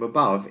you it from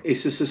above,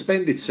 it's a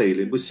suspended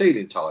ceiling with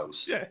ceiling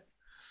tiles. Yeah.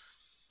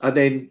 And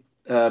then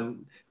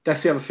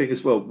that's the other thing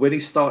as well. When he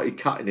started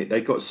cutting it,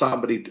 they got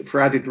somebody,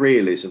 for added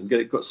realism,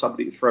 got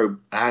somebody to throw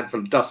a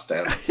handful of dust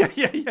down.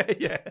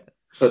 Yeah.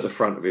 At the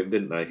front of him,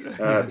 didn't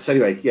they? So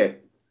anyway,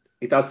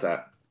 he does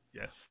that.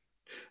 Yeah.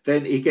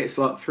 Then he gets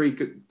like 3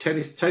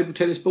 table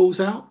tennis balls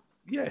out.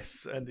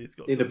 Yes, and he's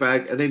got in a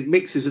bag, and then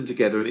mixes them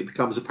together, and it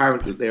becomes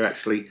apparent that they're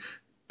actually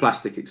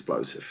plastic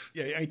explosive.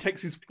 Yeah, and he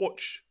takes his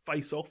watch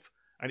face off,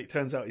 and it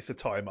turns out it's a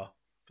timer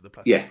for the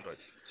plastic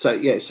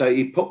explosive. So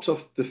he pops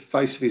off the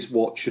face of his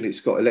watch, and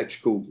it's got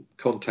electrical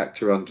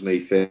contactor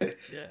underneath it.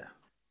 Yeah.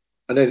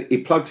 And then he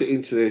plugs it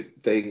into the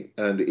thing,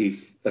 and he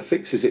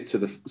affixes it to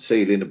the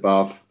ceiling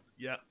above.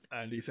 Yeah,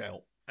 and he's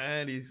out.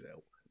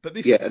 But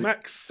this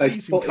Max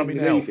sees him coming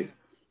out. Leaving.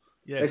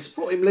 Yeah. They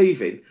spot him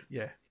leaving.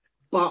 Yeah.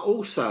 But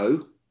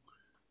also,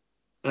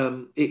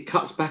 it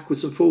cuts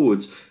backwards and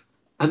forwards,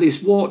 and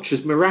his watch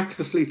has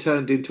miraculously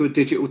turned into a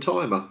digital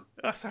timer.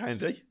 That's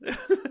handy.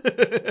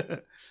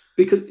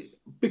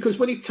 because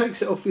when he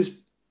takes it off his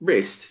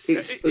wrist,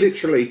 it's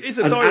literally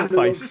a dial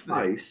face,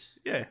 isn't it?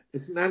 Yeah.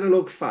 It's an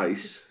analog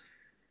face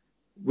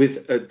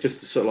with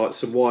just sort of like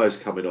some wires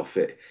coming off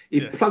it.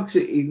 He plugs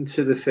it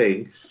into the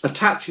thing,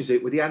 attaches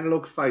it with the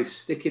analog face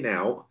sticking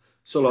out,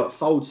 so like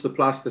folds the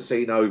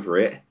plasticine over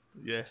it.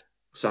 Yeah.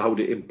 So hold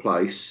it in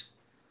place.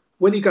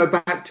 When you go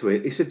back to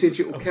it, it's a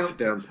digital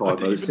countdown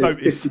timer. It says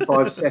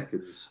 55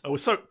 seconds. I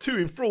was so too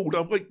enthralled.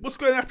 I'm like, what's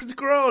going to happen to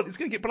Grant? It's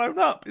going to get blown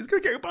up.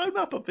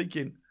 I'm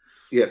thinking.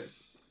 Yeah.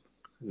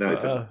 No, it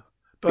doesn't.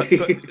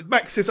 But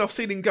Max says, I've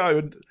seen him go,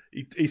 and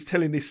he's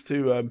telling this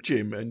to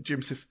Jim, and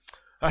Jim says,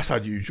 That's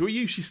unusual. He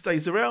usually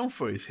stays around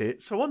for his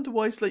hits. I wonder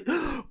why he's like,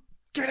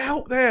 get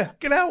out there!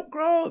 Get out,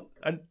 Grant!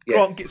 And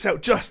Grant gets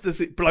out just as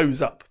it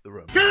blows up the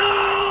room. Get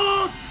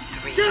out!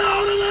 Get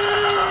out of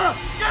there!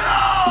 Get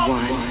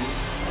out!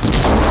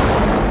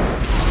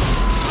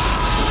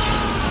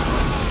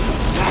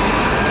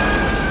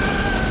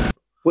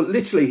 Well,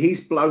 literally,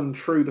 he's blown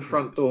through the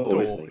front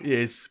door, isn't he? He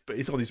is, but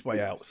he's on his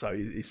way out, so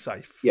he's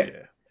safe. Yeah.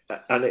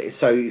 And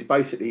so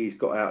he's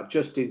got out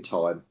just in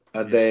time.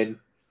 And then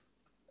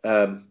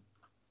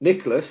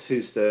Nicholas,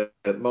 who's the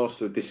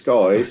master of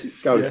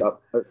disguise, goes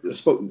up,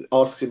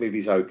 asks him if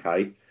he's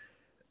okay.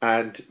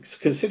 And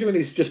considering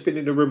he's just been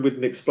in a room with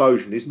an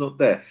explosion, he's not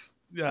deaf.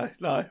 Yeah,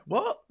 no.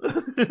 What?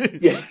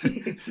 Yeah.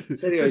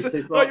 So anyway, he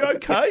says, are you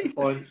okay?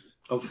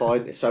 I'm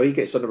fine. So he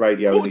gets on the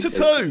radio. Quarter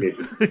to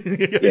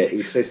 2.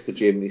 He says to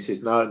Jim, he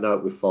says,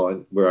 no, we're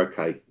fine. We're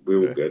okay.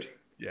 We're all good.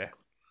 Yeah.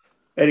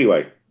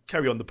 Anyway.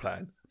 Carry on the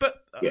plan.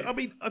 But, I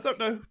mean, I don't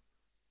know.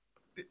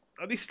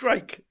 This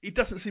Drake, he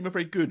doesn't seem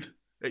very good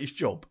at his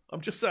job.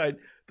 I'm just saying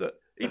that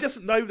he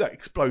doesn't know that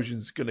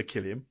explosion's going to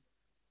kill him.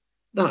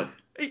 No.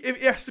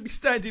 He has to be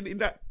standing in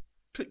that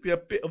particular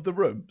bit of the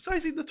room. Say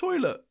he's in the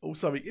toilet or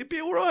something. It'd be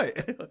all right.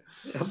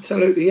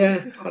 Absolutely,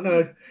 yeah. I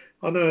know.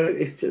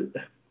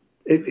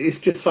 It's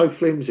just so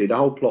flimsy. The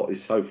whole plot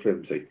is so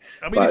flimsy.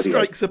 I mean, this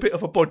Drake's a bit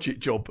of a budget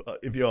job,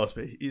 if you ask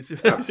me.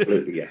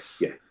 Absolutely,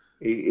 yeah.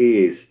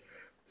 He is.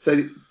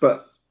 So,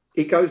 but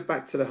he goes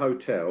back to the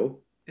hotel.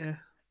 Yeah.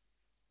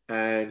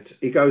 And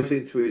he goes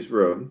into his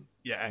room.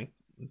 Yeah,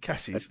 and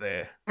Cassie's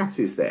there.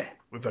 Cassie's there.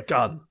 With a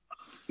gun.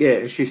 Yeah,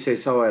 and she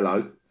says, "Oh,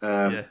 hello."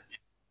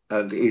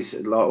 And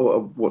he's like,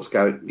 what's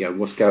going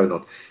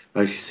on?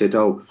 And she said,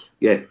 "Oh,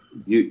 yeah,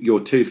 you're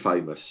too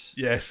famous."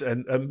 Yes,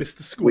 and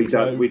Mr.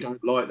 Scorpio. We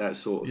don't like that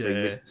sort of thing.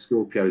 Mr.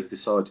 Scorpio's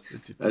decided.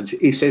 And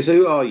he says,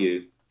 "Who are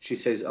you?" She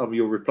says, "I'm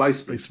your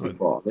replacement." To be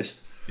quite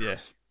honest. Yeah.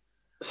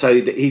 So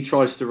he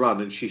tries to run,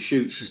 and she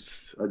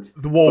shoots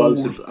the wall,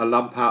 blows a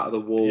lump out of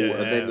the wall,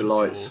 and then the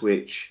lights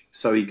switch.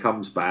 So he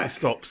comes back. He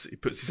stops. He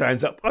puts his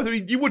hands up. I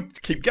mean, you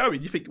would keep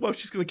going. You think, well,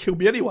 she's going to kill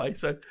me anyway,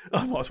 so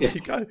I might as well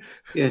keep going.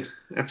 Yeah,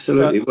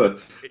 absolutely.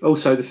 But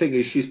also, the thing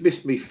is, she's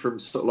missed me from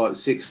sort of like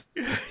 6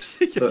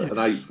 foot and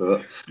 8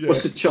 foot. Yeah.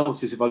 What's the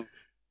chances if I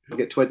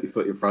get 20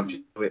 foot in front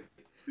of it?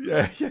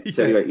 Yeah.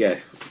 So anyway,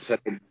 So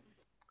and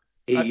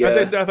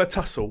then they have a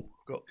tussle.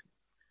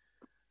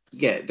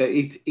 Yeah,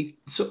 he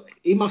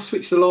must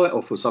switch the light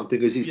off or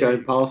something as he's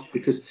going past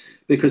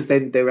because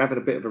then they're having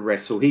a bit of a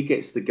wrestle. He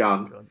gets the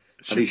gun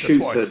and he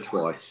shoots her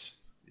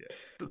twice. Yeah.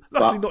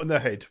 Luckily not in the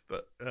head,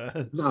 but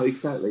no,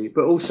 exactly.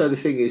 But also the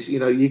thing is,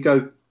 you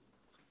go,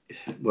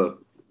 well,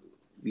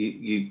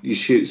 you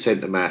shoot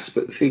centre mass,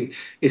 but the thing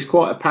it's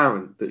quite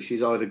apparent that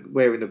she's either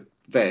wearing a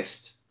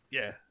vest,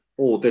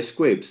 or they're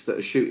squibs that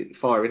are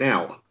firing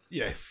out.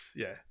 Yes,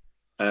 yeah.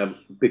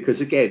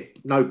 Because again,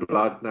 no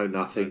blood, no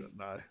nothing.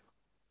 No.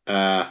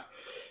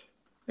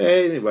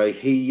 Anyway,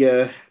 he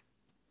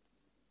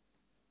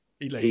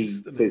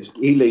leaves.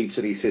 He leaves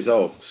and he says,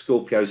 "Oh,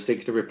 Scorpio's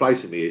thinking of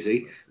replacing me, is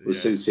he?" We'll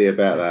soon see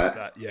about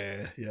that.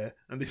 Yeah.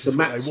 And this is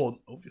what they want,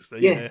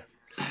 obviously. Yeah.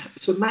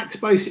 So Max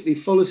basically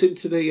follows him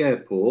to the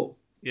airport.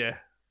 Yeah.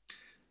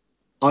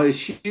 I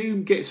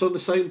assume gets on the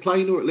same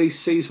plane, or at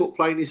least sees what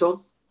plane he's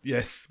on.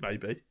 Yes,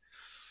 maybe.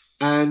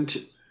 And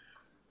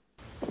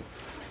all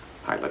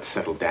right, let's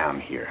settle down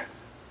here.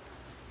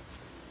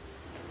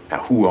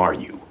 Now, who are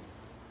you?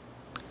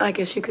 I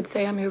guess you could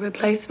say I'm your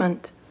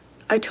replacement.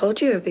 I told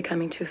you you're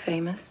becoming too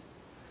famous.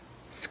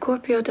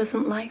 Scorpio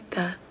doesn't like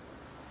that.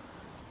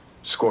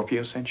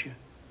 Scorpio sent you?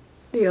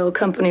 The old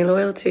company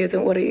loyalty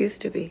isn't what it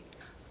used to be.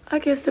 I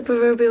guess the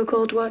proverbial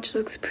gold watch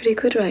looks pretty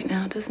good right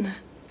now, doesn't it?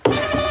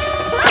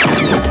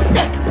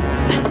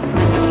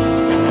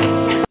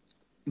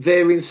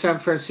 They're in San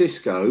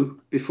Francisco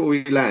before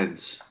he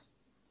lands.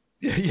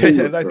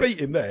 Yeah, they beat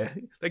him there.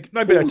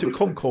 Maybe they took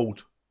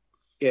Concorde.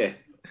 Yeah.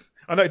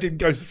 I know it didn't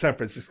go to San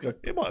Francisco.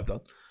 It might have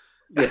done.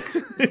 Yeah.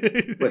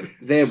 Well,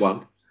 they're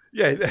one.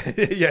 Yeah.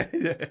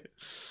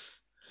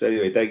 So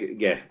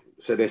anyway,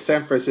 so they're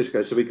San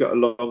Francisco. So we got a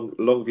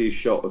long view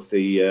shot of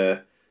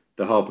the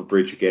Harbour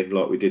Bridge again,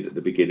 like we did at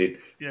the beginning.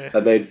 Yeah.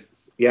 And then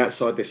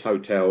outside this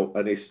hotel,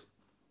 and it's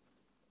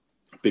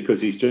because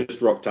he's just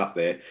rocked up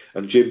there,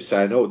 and Jim's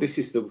saying, "Oh, this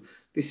is the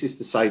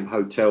same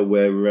hotel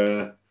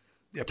where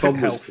Tom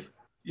was."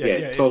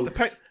 Tom.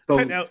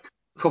 Penthouse.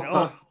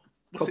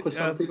 Copper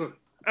something.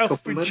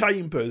 Alfred Copperman?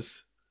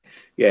 Chambers.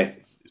 Yeah.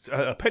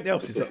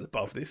 Penthouse is up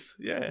above this.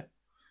 Yeah.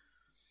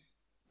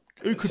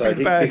 Who could be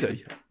the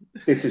baddie?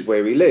 This is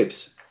where he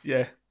lives.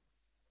 Yeah.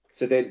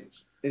 So then,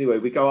 anyway,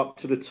 we go up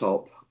to the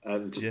top,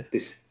 and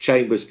this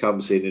Chambers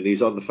comes in, and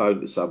he's on the phone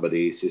to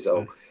somebody. He says,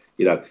 "Oh,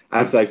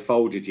 have they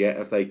folded yet?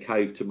 Have they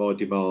caved to my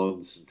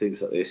demands?" and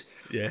things like this.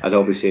 Yeah. And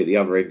obviously, at the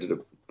other end of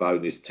the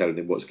phone is telling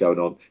him what's going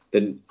on.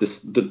 Then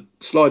the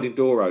sliding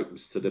door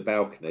opens to the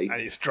balcony.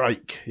 And it's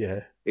Drake.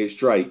 Yeah. It's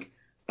Drake.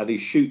 And he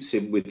shoots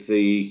him with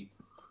the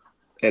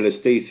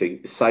LSD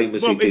thing, same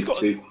as he did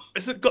to...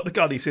 He's got the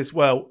gun. He says,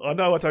 "Well, I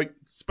know I don't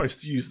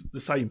supposed to use the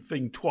same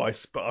thing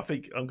twice, but I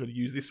think I'm going to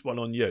use this one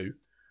on you."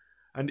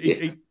 and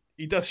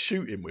he does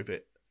shoot him with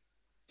it.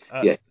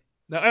 Yeah.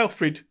 Now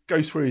Alfred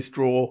goes through his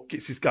drawer,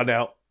 gets his gun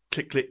out,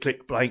 click, click,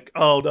 click, blank.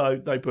 Oh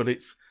no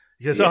bullets.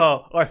 He goes,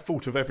 I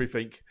thought of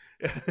everything.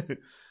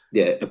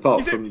 Yeah,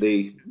 apart from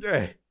the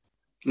Yeah.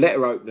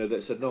 letter opener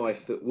that's a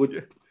knife that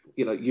would,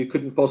 you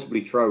couldn't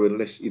possibly throw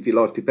if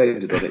your life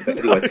depended on it. But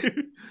anyway,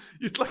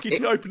 you're lucky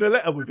to open a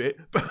letter with it.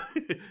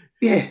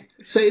 Yeah.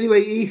 So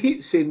anyway, he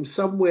hits him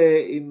somewhere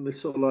in the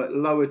sort of like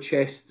lower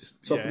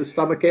chest, top of the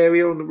stomach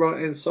area on the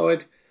right hand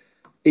side.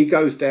 He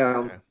goes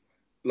down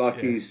like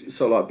he's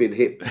sort of like been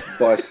hit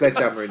by a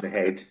sledgehammer in the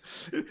head.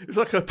 It's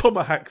like a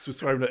tomahawk was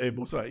thrown at him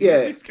or something.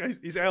 Yeah.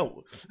 He's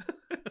out.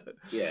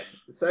 Yeah.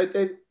 So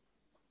then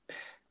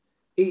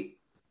it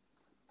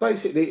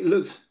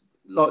looks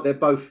like they're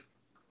both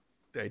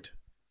dead.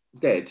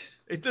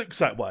 It looks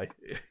that way.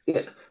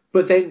 Yeah.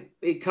 But then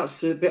it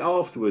cuts to a bit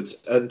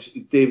afterwards, and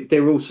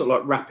they're all sort of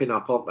like wrapping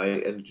up, aren't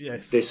they? And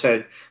they're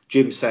saying,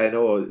 Jim's saying,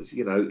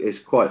 it's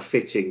quite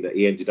fitting that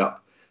he ended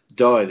up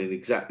dying in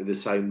exactly the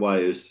same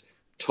way as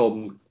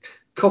Tom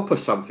Copper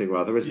something or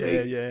other, isn't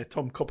he? Yeah,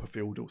 Tom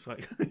Copperfield or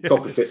something.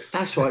 Copperfield.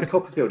 That's right,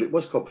 Copperfield. It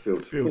was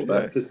Copperfield. I thought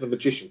that because the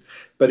magician.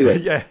 But anyway.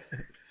 Yeah.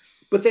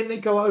 But then they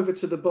go over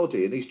to the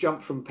body, and he's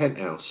jumped from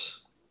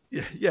penthouse.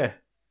 Yeah.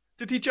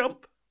 Did he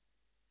jump?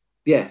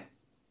 Yeah.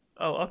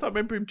 Oh, I don't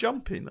remember him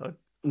jumping though.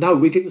 No,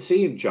 we didn't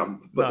see him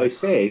jump, but they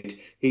said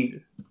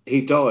he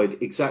died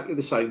exactly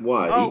the same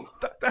way. Oh,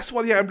 that's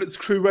why the ambulance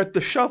crew had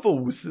the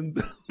shovels and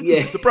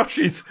the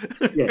brushes.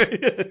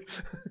 Yeah,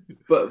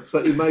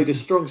 but he made a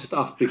strong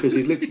stuff because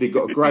he's literally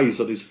got a graze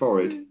on his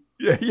forehead.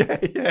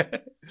 Yeah.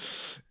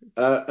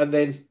 And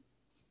then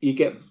you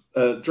get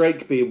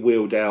Drake being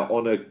wheeled out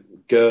on a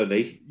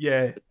gurney.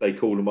 Yeah, they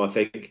call him, I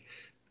think,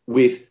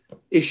 with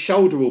his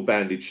shoulder all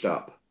bandaged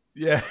up.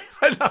 Yeah,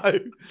 I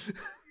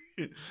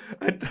know.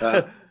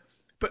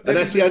 But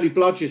that's the only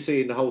blood you see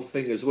in the whole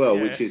thing as well,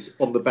 which is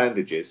on the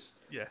bandages.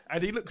 Yeah,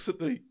 and he looks at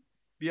the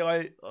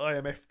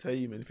IMF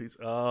team and thinks,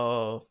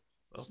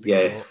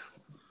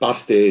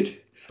 busted.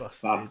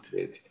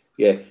 Busted.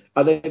 Yeah,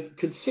 and then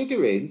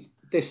considering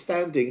they're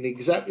standing in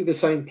exactly the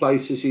same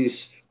place as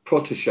his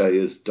protege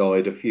has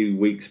died a few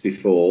weeks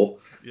before,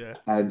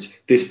 and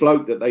this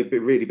bloke that they've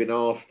really been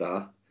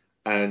after,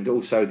 and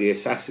also the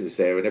assassins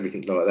there and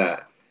everything like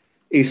that,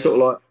 he's sort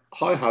of like,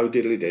 hi ho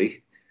diddly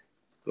dee.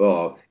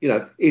 Oh,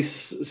 he's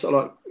sort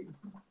of like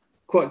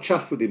quite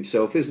chuffed with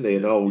himself, isn't he?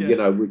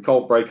 And we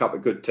can't break up a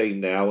good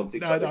team now and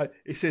things like that. No,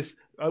 he says,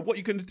 what are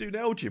you going to do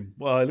now, Jim?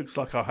 Well, it looks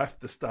like I'll have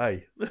to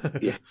stay.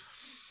 Yeah,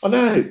 I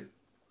know.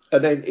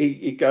 And then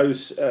he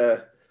goes,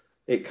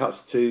 it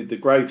cuts to the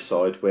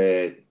graveside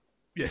where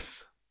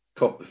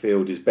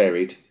Copperfield is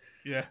buried.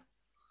 Yeah.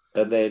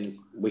 And then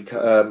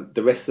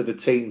the rest of the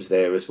team's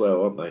there as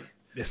well, aren't they?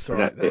 Yes,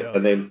 right.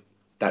 And then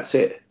that's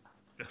it.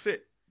 That's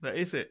it. That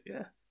is it,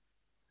 yeah.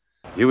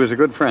 He was a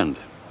good friend.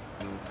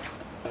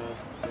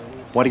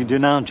 What do you do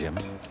now, Jim?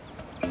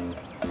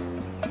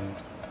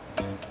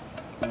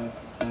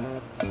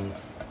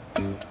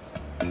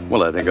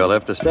 Well, I think I'll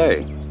have to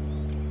stay.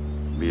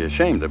 Be a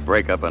shame to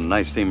break up a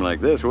nice team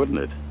like this, wouldn't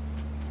it?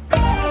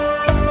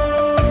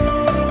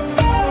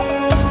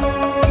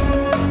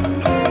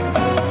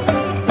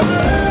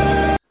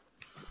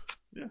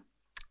 Yeah.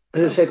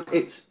 As I said,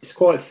 it's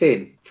quite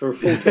thin for a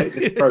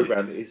 48-minute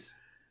program. It is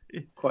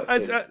quite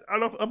thin.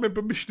 And I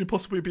remember Mission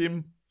Impossible being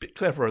a bit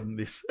cleverer than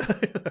this.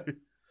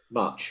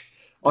 Much.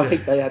 I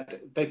think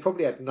they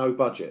probably had no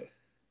budget.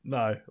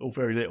 No, or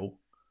very little.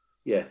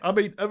 Yeah. I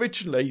mean,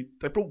 originally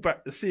they brought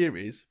back the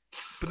series,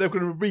 but they were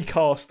going to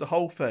recast the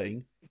whole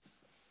thing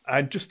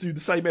and just do the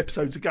same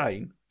episodes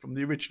again from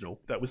the original.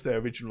 That was their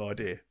original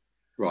idea.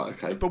 Right,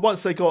 okay. But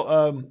once they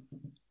got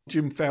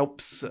Jim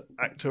Phelps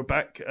actor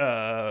back,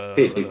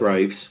 Peter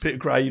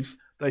Graves,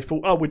 they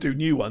thought, we'll do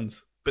new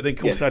ones. But then, of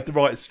course, they had the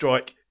writer's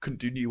strike, couldn't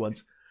do new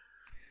ones.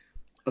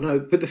 I know,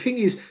 but the thing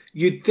is,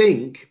 you'd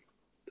think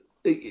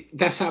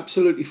that's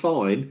absolutely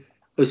fine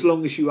as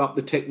long as you up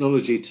the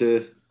technology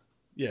to,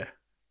 the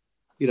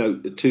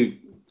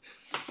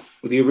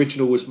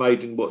original was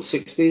made in what,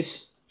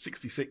 60s?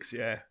 66,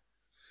 yeah.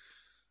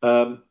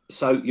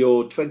 So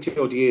you're 20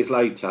 odd years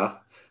later,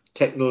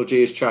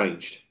 technology has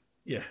changed.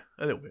 Yeah,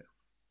 a little bit.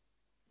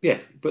 Yeah,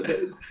 but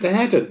they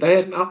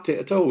hadn't upped it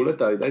at all, had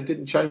they? They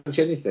didn't change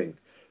anything.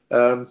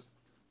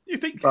 You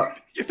think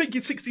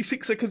in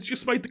 66 they could have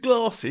just made the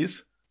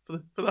glasses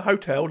for the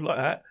hotel like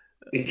that?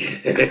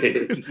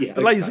 The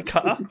laser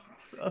cutter.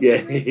 Yeah,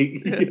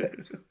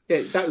 that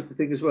was the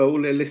thing as well.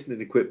 All their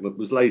listening equipment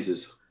was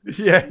lasers.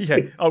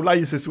 Yeah. Oh,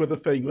 lasers were the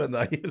thing, weren't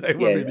they? They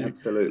were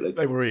absolutely.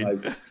 They were in.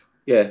 Lasers.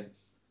 Yeah,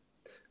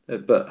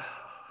 but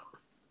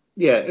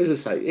as I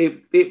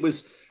say, it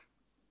was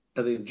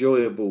an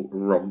enjoyable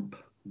romp,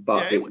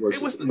 but it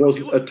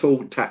wasn't at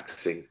all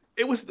taxing.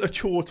 It was a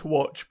chore to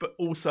watch, but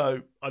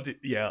also I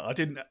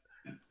didn't.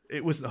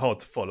 It wasn't hard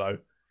to follow.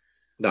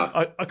 No,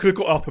 I could have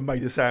got up and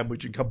made a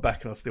sandwich and come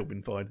back, and I'd still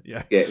been fine.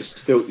 Yeah, you're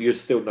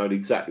still knowing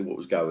exactly what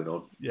was going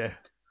on. Yeah,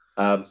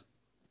 I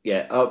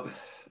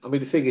mean,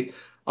 the thing is,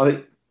 I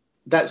think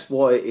that's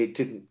why it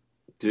didn't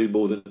do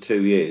more than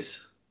 2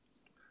 years.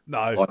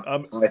 No,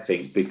 I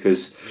think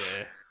because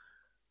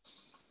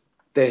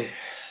they're,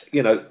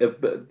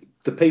 the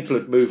people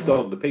had moved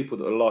on. The people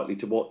that are likely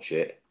to watch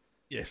it,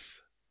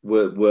 yes,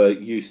 were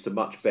used to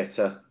much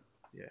better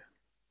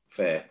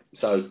fare.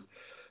 So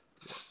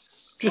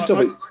just of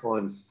its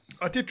time.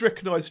 I did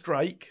recognise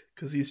Drake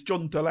because he's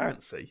John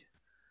Delancey.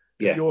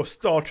 Yeah. If you're a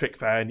Star Trek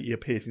fan, he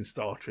appears in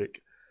Star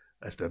Trek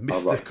as the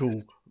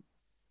mystical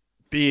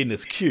being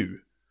as Q.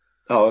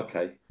 Oh,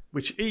 okay.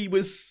 Which he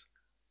was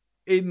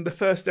in the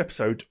first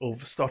episode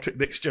of Star Trek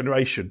Next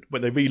Generation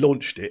when they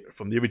relaunched it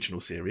from the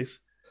original series.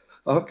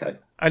 Oh, okay.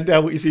 And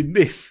now he's in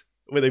this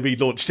when they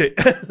relaunched it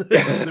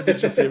from the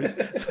original series.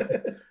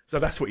 So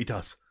that's what he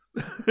does.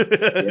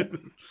 Yeah.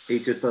 He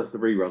just does the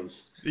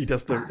reruns. He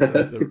does the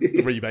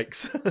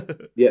remakes.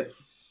 Yeah.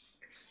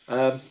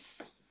 As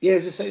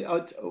I say,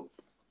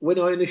 when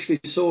I initially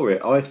saw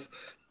it,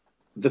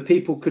 the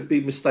people could be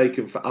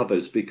mistaken for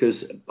others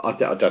because I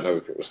don't know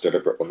if it was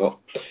deliberate or not.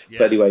 Yeah.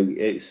 But anyway,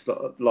 it's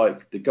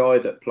like the guy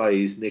that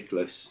plays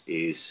Nicholas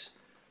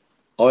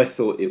I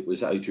thought it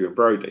was Adrian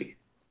Brody.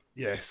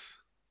 Yes.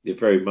 You're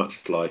very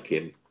much like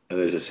him. And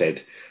as I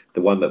said,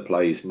 the one that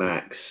plays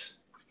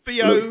Max.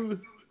 Theo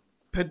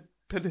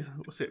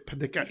what's it?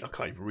 Pendergast. I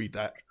can't even read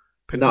that.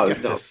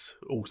 Pendergastus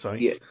also.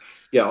 Yeah,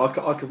 I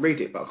can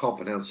read it, but I can't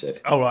pronounce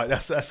it. All right,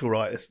 that's all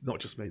right. It's not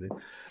just me then.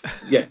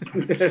 Yeah,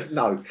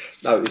 no,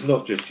 it's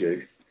not just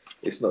you.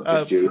 It's not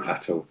just you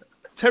at all.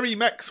 Terry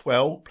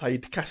Maxwell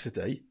played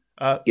Cassidy.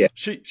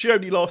 She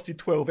only lasted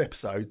 12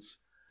 episodes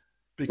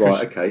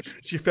because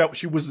she felt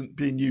she wasn't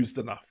being used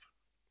enough.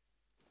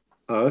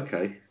 Oh,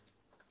 okay.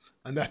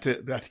 And they had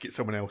to get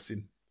someone else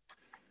in.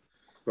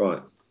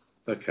 Right.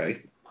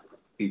 Okay.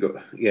 You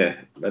got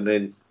and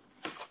then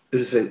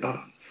as I said,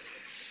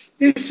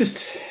 it's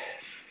just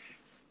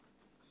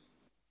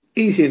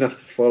easy enough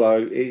to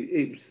follow.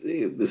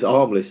 It was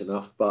harmless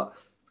enough, but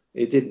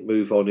it didn't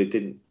move on. It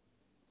didn't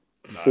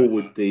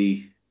forward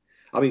the.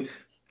 I mean,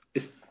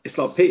 it's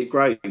like Peter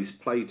Graves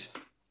played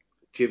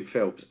Jim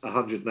Phelps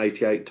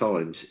 188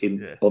 times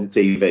on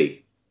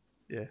TV.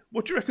 Yeah.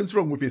 What do you reckon's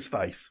wrong with his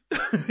face?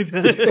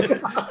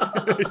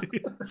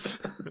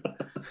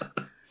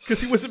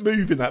 Because he wasn't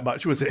moving that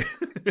much, was it?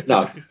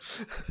 No,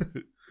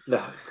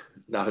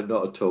 not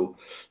at all.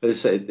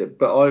 As I said,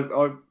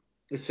 but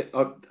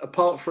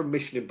apart from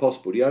Mission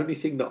Impossible, the only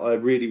thing that I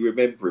really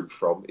remember him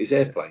from is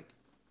Airplane.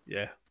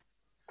 Yeah.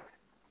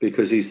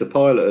 Because he's the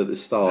pilot at the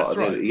start, That's and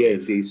right. then at the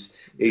end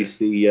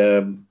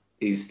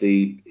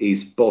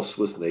he's boss,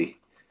 wasn't he?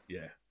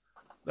 Yeah.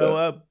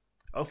 No,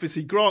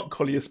 obviously Grant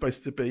Collier is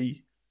supposed to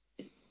be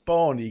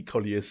Barney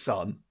Collier's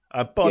son.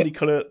 Barney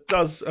Collier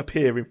does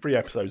appear in 3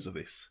 episodes of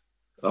this.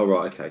 Oh,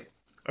 right, okay.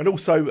 And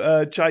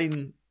also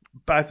Jane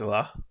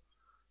Badler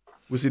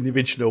was in the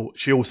original.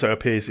 She also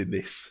appears in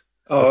this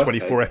for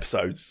 24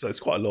 episodes, so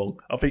it's quite long.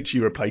 I think she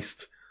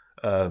replaced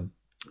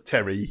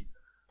Terry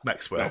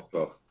Maxwell.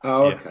 Oh,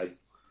 okay.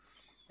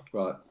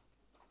 Right.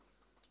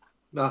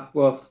 No,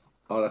 well,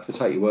 I'll have to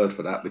take your word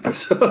for that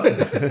because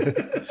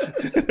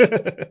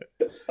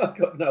I've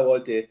got no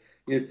idea.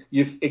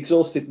 You've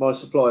exhausted my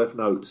supply of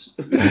notes.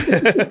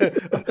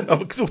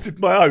 I've exhausted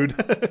my own.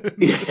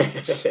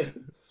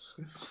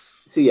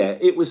 So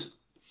it was.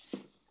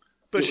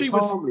 But she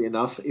was harmly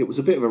enough. It was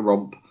a bit of a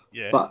romp,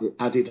 but it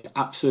added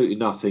absolutely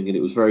nothing, and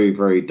it was very,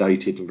 very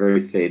dated and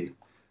very thin,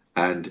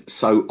 and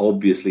so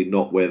obviously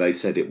not where they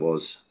said it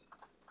was.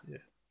 Yeah.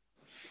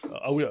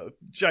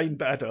 Jane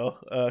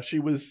Badder, she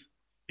was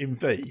in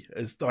V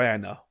as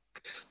Diana.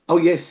 Oh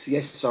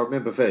yes, I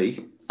remember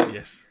V.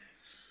 Yes.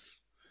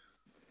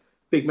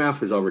 Big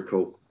mouth, as I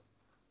recall.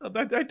 Oh,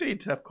 they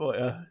did have quite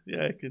a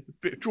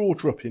bit of jaw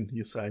dropping.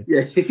 You're saying?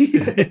 Yeah.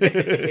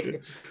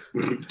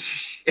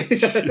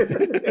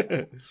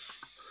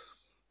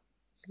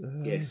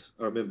 Yes,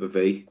 I remember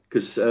V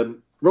because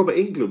Robert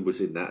Englund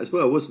was in that as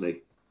well, wasn't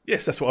he?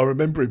 Yes, that's what I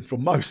remember him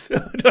from most.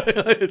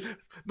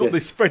 Not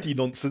this Freddy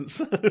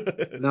nonsense.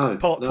 No,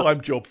 part-time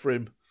job for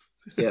him.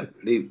 I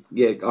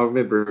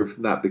remember him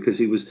from that because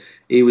he was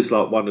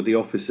like one of the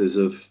officers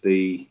of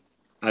the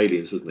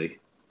aliens, wasn't he?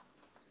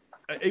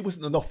 He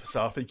wasn't an officer.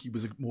 I think he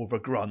was more of a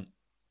grunt.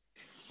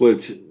 Well,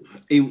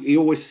 he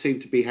always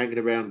seemed to be hanging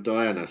around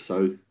Diana,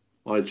 so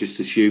I just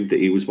assumed that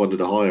he was one of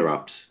the higher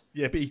ups.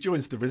 Yeah, but he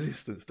joins the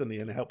Resistance, doesn't he,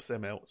 and helps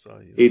them out.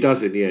 So he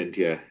does in the end,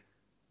 yeah.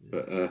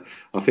 But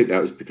I think that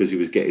was because he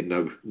was getting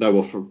no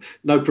offer,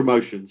 no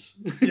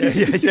promotions. Yeah.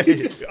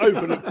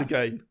 Overlooked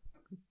again.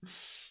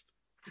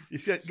 He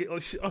said,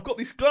 "I've got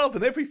this glove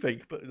and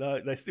everything," but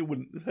they still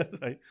wouldn't.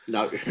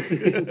 No.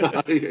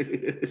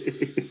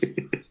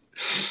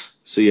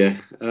 So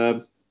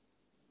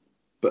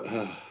but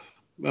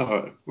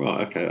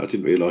right, okay. I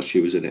didn't realise she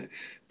was in it,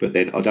 but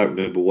then I don't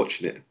remember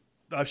watching it.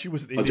 No, she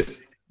wasn't in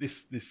this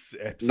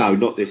episode. No,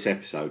 not this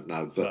episode.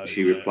 No, but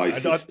she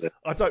replaces.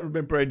 I don't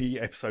remember any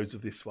episodes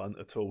of this one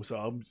at all, so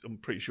I'm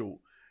pretty sure.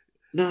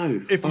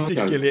 No, if you did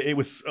get it, it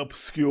was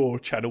obscure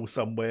channel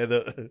somewhere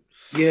that.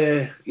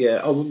 Yeah.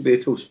 I wouldn't be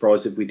at all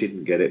surprised if we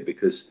didn't get it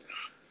because.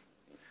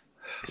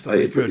 It's not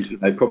very good.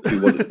 They probably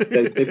wanted.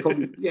 They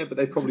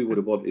probably would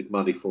have wanted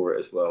money for it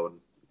as well, and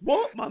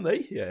What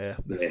money? Yeah,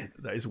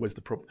 that is always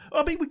the problem.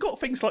 I mean, we've got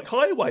things like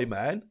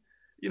Highwayman.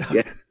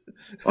 Yeah,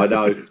 I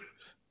know,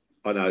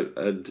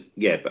 and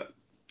but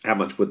how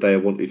much would they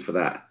have wanted for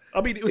that?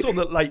 I mean, it was on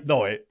the late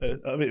night,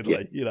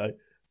 admittedly,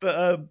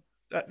 But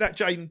that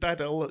Jane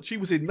Baddell, she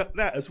was in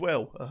that as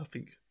well, I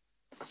think.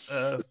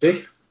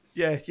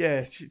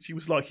 Yeah. She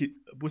was like,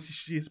 was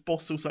she his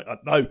boss or something?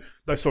 No,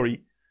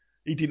 sorry,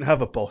 he didn't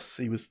have a boss.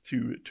 He was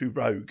too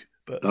rogue.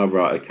 But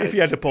okay. If he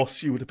had a boss,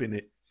 she would have been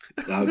it.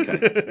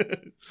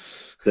 Okay.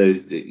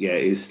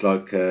 It's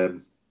like,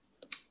 oh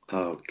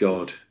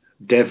God,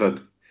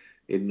 Devon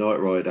in Knight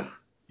Rider.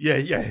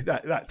 Yeah,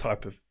 that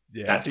type of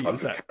that type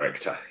of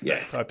character. Yeah,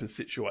 that type of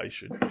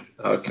situation.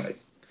 Okay,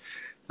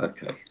 but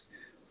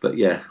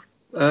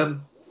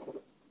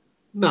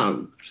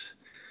no,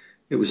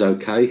 it was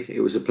okay. It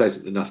was a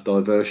pleasant enough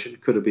diversion.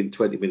 Could have been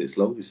 20 minutes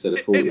long instead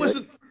of 40.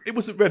 It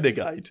wasn't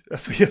Renegade.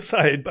 That's what you're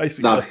saying,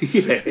 basically. No,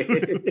 yeah.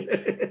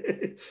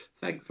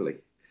 Thankfully.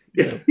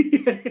 Yeah.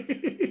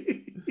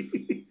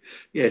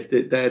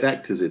 They had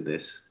actors in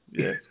this.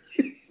 Yeah.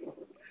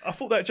 I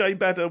thought that Jane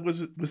Badder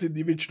was in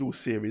the original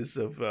series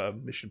of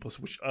Mission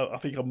Impossible. Which I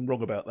think I'm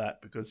wrong about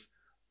that because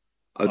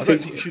I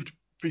don't think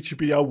she should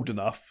be old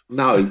enough.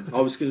 No,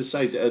 I was going to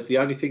say the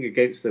only thing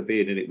against her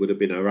being in it would have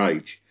been her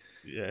age.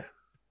 Yeah.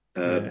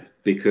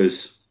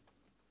 Because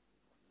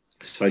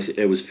let's face it,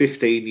 there was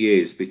 15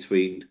 years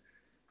between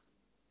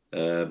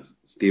the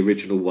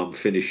original one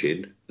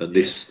finishing and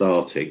this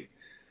starting.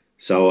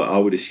 So I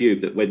would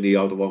assume that when the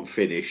other one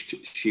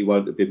finished, she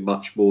won't have been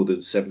much more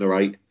than 7 or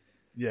 8.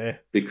 Yeah.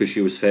 Because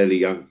she was fairly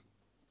young.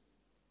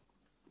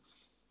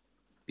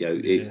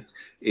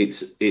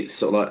 It's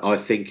sort of like, I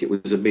think it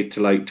was a mid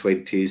to late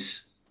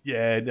 20s.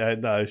 Yeah,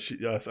 no.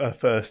 Her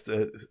first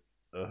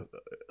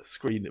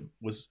screen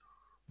was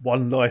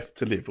One Life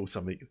to Live or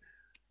something.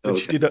 And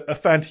she did a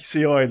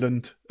Fantasy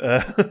Island.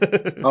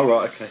 Oh,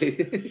 right, okay.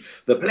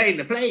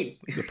 The plane.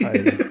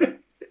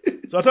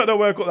 So I don't know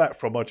where I got that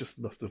from. I just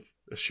must have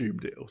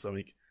assumed it or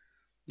something.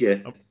 Yeah.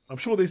 I'm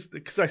sure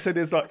because they said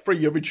there's like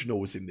 3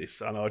 originals in this,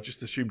 and I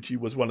just assumed she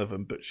was one of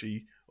them, but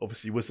she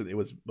obviously wasn't.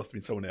 Must have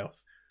been someone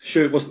else.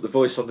 Sure, it wasn't the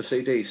voice on the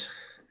CDs.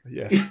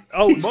 Yeah.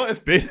 Oh, it might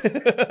have been.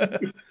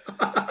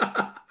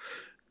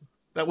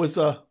 That was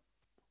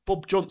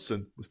Bob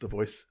Johnson was the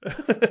voice.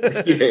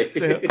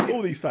 So,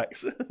 all these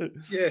facts.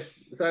 Yeah,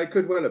 that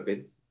could well have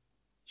been.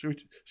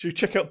 Should we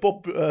check out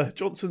Bob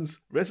Johnson's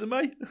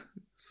resume?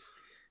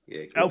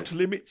 Yeah. Outer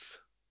Limits.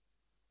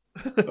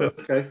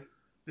 Okay.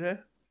 Yeah.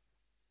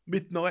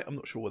 Midnight. I'm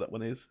not sure what that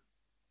one is.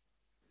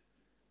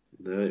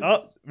 No.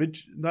 No.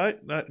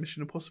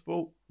 Mission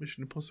Impossible.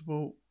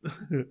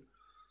 Yeah,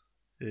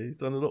 he's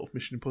done a lot of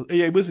Mission Impossible.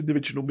 Yeah, he was in the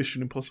original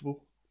Mission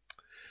Impossible.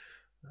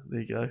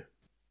 There you go.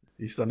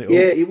 He's done it all.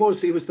 Yeah, he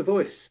was. He was the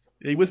voice.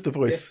 He was the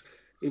voice.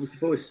 Yeah, he was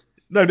the voice.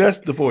 No, that's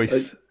the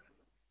voice.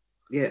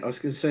 Yeah, I was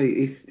going to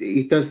say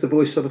he does the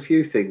voice on a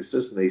few things,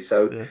 doesn't he?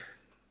 So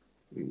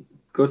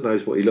God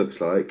knows what he looks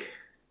like.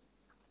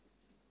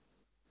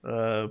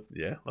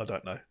 Yeah, I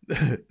don't know.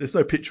 There's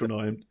no picture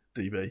on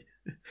IMDb.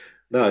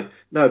 No,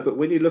 but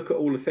when you look at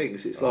all the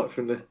things, it's like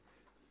from the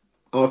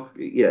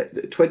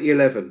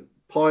 2011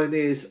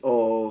 Pioneers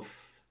of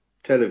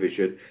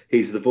Television.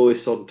 He's the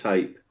voice on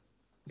tape.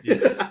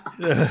 Yes.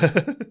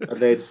 And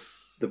then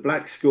the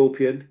Black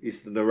Scorpion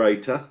is the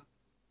narrator.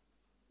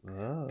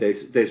 Ah.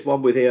 There's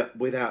one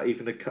without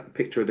even a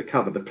picture of the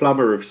cover. The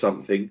Plumber of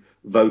Something,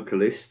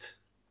 vocalist.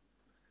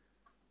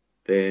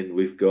 Then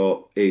we've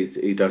got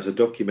he does a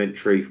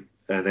documentary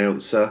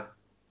announcer,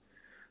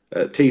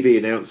 TV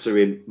announcer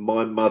in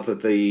My Mother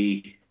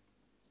the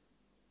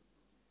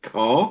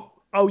Car.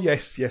 Oh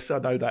yes, I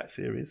know that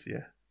series.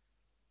 Yeah.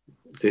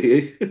 Do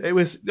you? It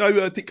was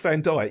Dick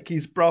Van Dyke.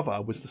 His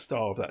brother was the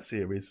star of that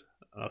series.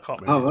 I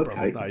can't remember his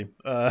brother's name,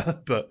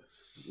 but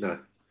no,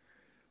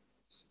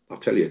 I'll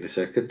tell you in a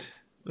second.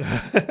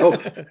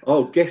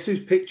 Guess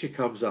whose picture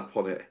comes up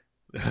on it?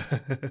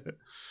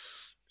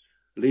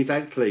 Lee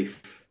Van Cleef.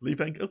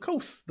 Of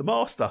course, the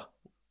master.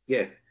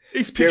 Yeah.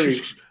 His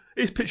pictures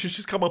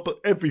just come up at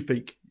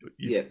everything.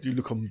 You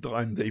look on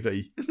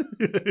IMDb.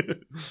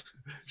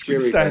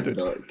 Jerry standard.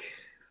 Van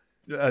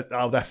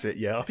Dyke. That's it.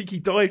 Yeah, I think he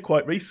died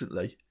quite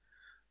recently.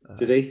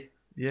 Did he?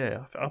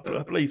 Yeah, I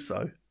believe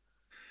so.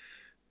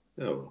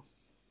 Oh, well,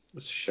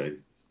 that's a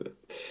shame. But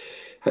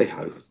hey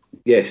ho.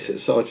 Yes.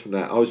 Aside from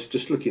that, I was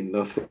just looking, and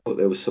I thought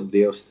there was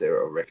somebody else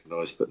there I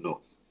recognised, but not.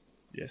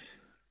 Yeah.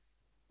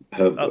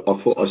 I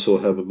thought I saw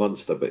Herman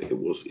Munster, but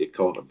it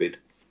can't have been.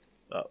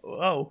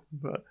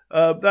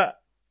 That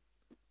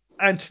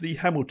Anthony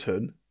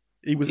Hamilton,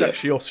 he was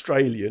actually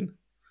Australian,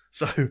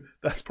 so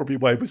that's probably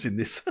why he was in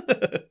this.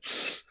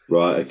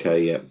 Right,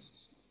 okay, yeah.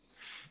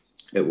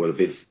 It would have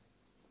been.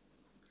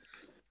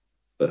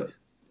 But,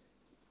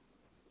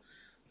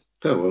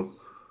 oh well.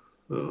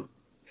 Oh.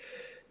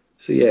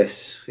 So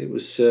yes, it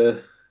was...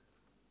 It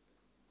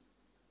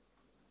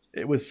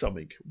was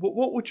something.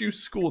 What would you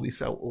score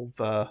this out of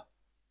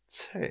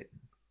 10?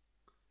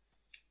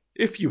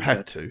 If you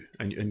had to,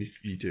 and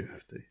you do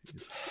have to.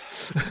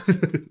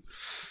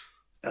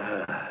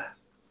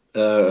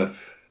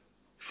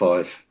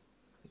 5.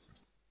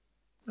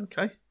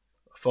 Okay,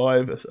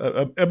 5,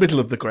 a middle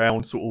of the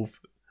ground sort of.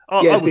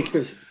 Yeah, I would,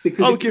 because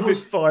I would give it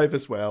 5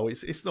 as well.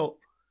 It's not.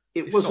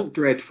 It wasn't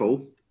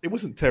dreadful. It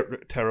wasn't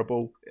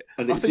terrible.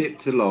 And it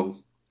zipped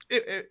along.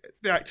 The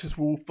actors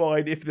were all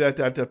fine if they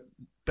had a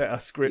better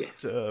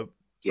script.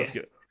 Yeah.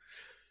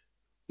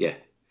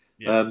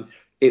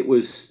 It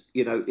was,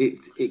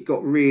 it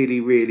got really,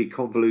 really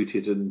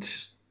convoluted and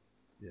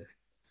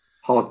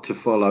hard to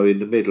follow in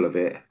the middle of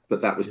it.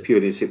 But that was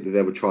purely and simply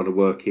they were trying to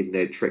work in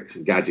their tricks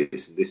and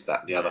gadgets and this, that,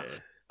 and the other.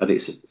 And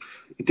it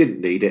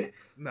didn't need it.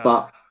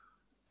 No.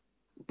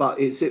 But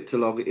it zipped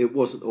along. It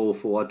wasn't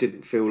awful. I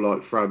didn't feel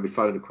like throwing my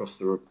phone across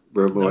the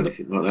room or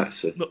anything like that.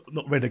 So.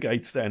 Not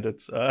Renegade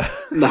standards. No.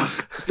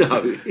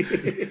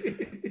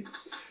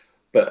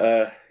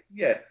 But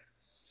yeah.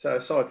 So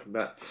aside from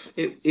that,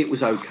 it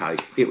was okay.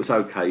 It was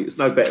okay. It was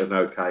no better than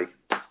okay.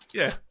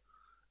 Yeah.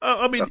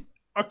 I mean,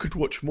 I could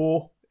watch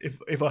more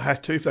if I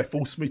had to. If they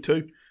forced me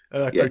to,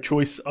 no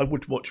choice, I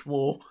would watch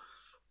more.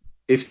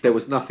 If there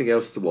was nothing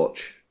else to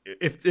watch.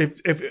 If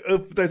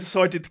they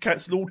decided to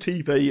cancel all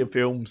TV and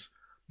films.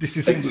 This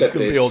is all that's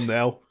going to be on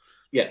now.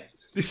 Yeah.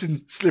 This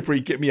and Slippery,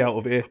 get me out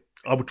of here.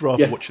 I would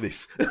rather watch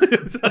this.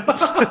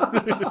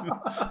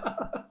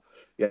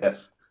 Yeah.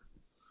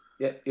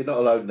 Yeah, you're not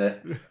alone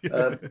there.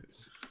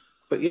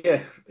 But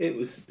yeah, it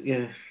was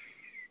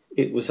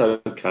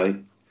okay.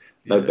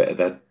 No better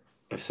than.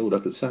 That's all I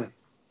could say.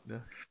 Yeah,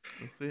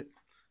 that's it.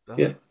 Done.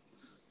 Yeah.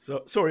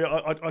 So sorry,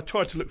 I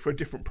tried to look for a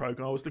different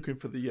program. I was looking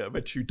for the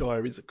Red Shoe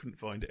Diaries. I couldn't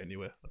find it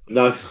anywhere.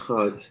 No,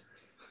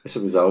 it's a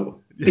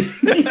result.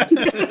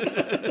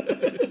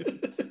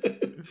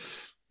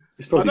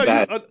 It's probably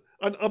bad.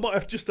 I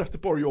might just have to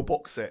borrow your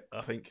box set.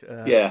 I think.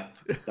 Yeah,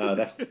 no,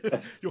 that's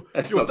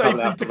not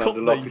coming out from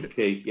under lock and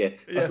key. Yeah,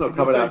 that's not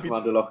coming out from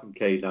under lock and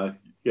key. No,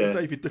 yeah.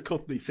 David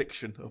Duchovny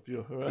section of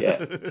your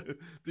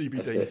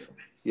DVDs.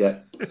 Yeah,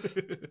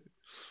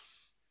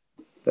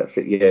 that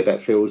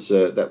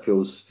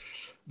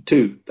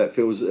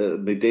feels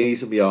my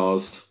D's and my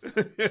R's.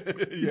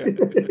 Yeah.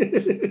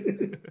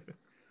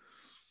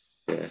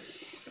 Yeah.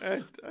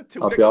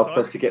 Until I'd be hard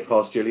pressed to get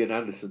past Gillian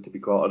Anderson, to be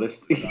quite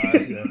honest.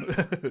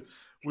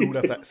 We all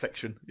have that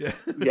section. Yeah.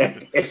 Yeah.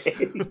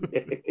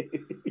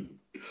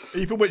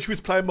 Even when she was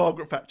playing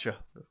Margaret Thatcher.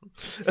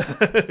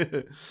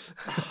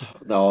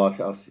 No,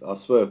 I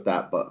swerved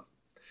that, but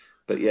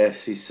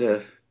yes,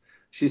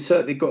 she's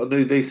certainly got a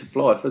new lease of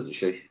life, hasn't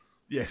she?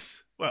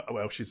 Yes.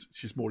 Well,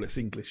 she's more or less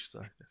English,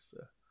 so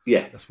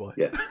that's why.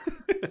 Yeah.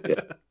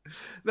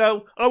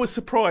 Now, I was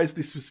surprised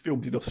this was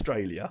filmed in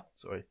Australia.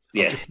 Sorry.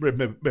 Yeah. I just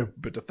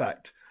remembered the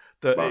fact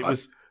that it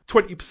was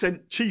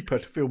 20% cheaper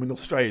to film in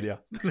Australia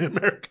than in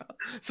America.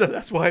 So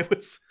that's why it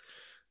was.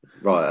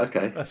 Right,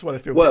 okay. That's why they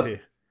filmed it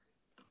here.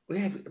 Well,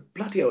 yeah,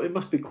 bloody hell, it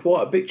must be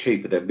quite a bit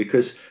cheaper then,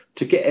 because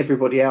to get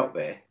everybody out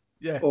there,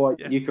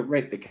 you can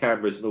rent the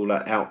cameras and all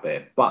that out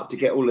there, but to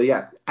get all the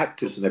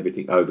actors and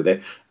everything over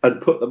there and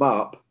put them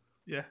up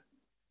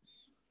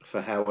for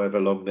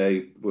however long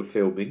they were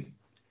filming.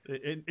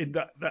 In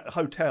that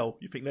hotel,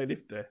 you think they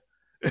lived there?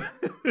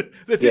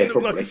 They didn't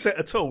look like a set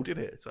at all, did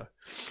it? So.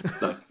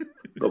 No,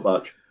 not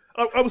much.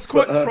 I was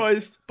quite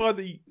surprised by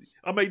the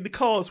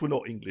cars were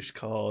not English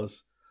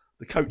cars.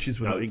 The coaches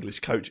were not English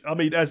coach. I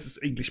mean, as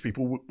English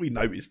people, we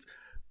noticed.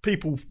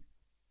 People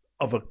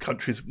other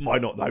countries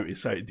might not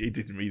notice, so it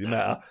didn't really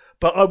matter.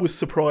 But I was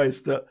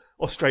surprised that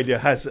Australia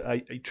has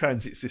a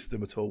transit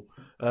system at all.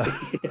 I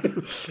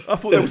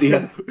thought they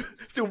were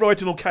still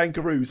riding on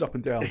kangaroos up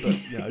and down.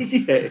 But, Yeah,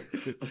 I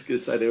was going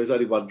to say there was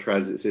only one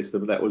transit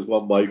system, and that was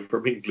one way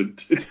from England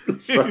to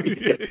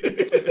Australia.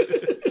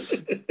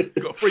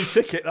 Got a free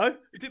ticket though,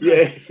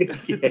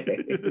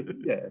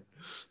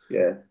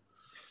 Yeah.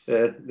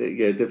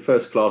 The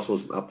first class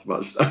wasn't up to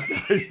much.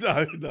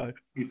 No.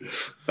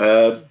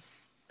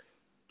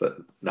 But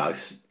no,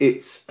 it's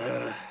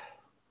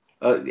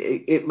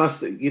it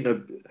must,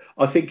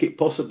 I think it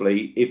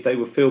possibly, if they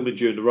were filming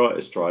during the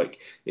writer's strike,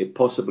 it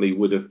possibly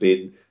would have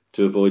been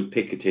to avoid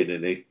picketing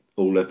and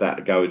all of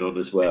that going on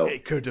as well.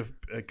 It could have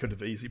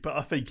easy, but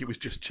I think it was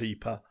just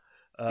cheaper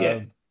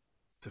to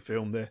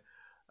film there.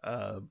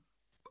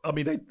 I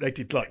mean, they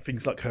did like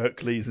things like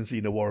Hercules and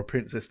Xena Warrior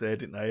Princess there,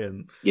 didn't they?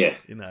 And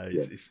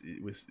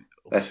it was.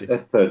 That's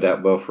turned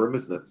out well for him,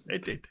 isn't it?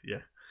 It did, yeah.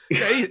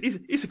 Yeah,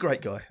 he's a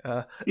great guy.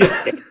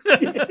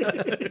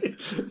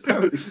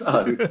 Apparently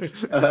so.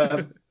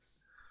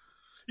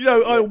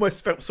 I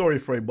almost felt sorry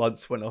for him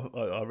once when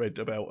I read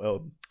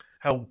about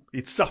how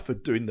he'd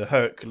suffered doing the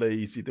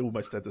Hercules. He'd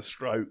almost had a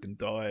stroke and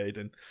died,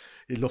 and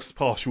he lost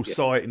partial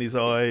sight in his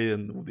eye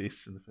and all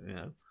this. And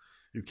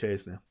who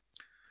cares now?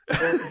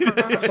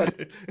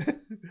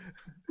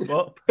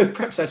 What?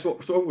 Perhaps that's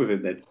what's wrong with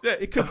him then. Yeah,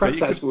 it could. Perhaps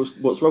that's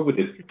what's wrong with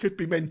him. It could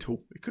be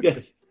mental. It could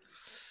be.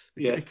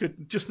 Yeah. It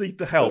could just need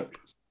the help.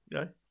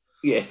 Yeah.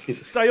 Yeah.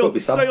 Stay on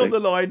the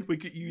line. We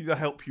get you the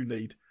help you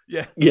need.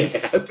 Yeah. Yeah,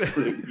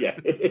 absolutely. Yeah.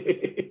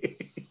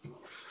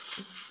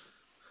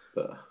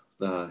 But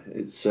no,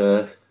 it's.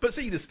 But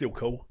Xena's still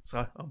cool, so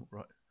I'm all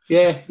right.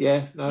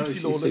 Yeah. No, Lucy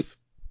Lawless.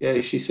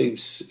 She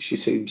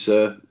seems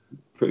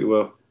pretty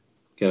well.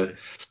 Yeah,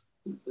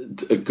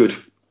 a good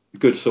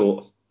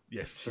thought.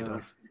 Yes, she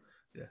does.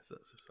 Yes,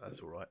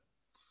 that's all right.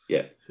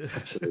 Yeah,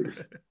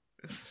 absolutely.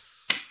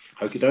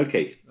 Okie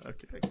dokie.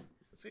 Okay,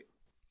 that's it.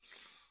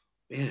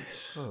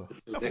 Yes.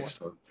 Until next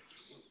time.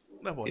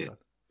 Another one done.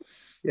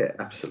 Yeah,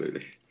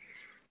 absolutely.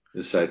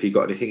 So, have you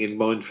got anything in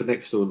mind for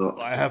next or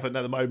not? I haven't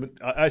at the moment.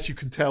 As you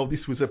can tell,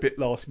 this was a bit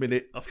last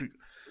minute. I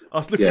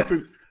was looking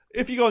through.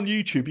 If you go on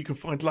YouTube, you can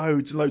find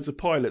loads and loads of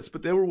pilots,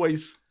 but they're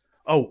always,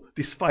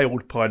 this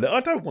failed pilot.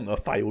 I don't want a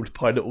failed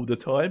pilot all the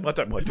time. I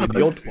don't mind doing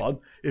the odd one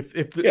if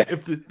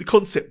the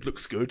concept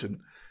looks good. And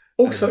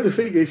also, the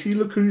thing is, you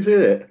look who's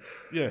in it.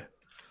 Yeah.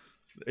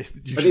 And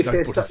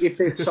if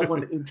there's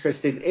someone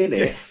interested in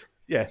it,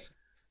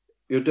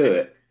 you'll do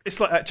it. It's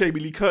like that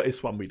Jamie Lee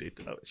Curtis one we did.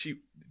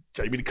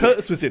 Jamie Lee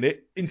Curtis was in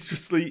it.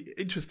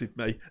 Interested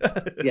me.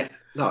 Yeah.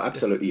 No,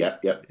 absolutely. Yeah.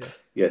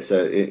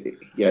 So,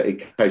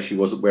 in case she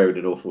wasn't wearing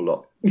an awful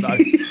lot. No.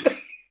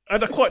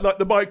 And I quite like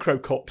the micro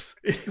cops.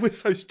 It was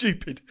so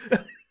stupid.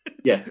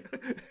 Yeah.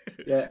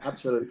 Yeah,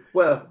 absolutely.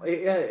 Well,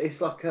 it's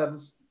like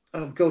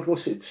God,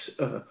 what's it?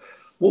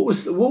 What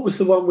was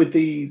the one with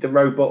the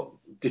robot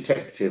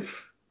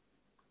detective?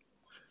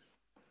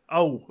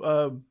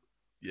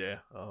 Yeah.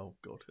 Oh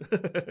God.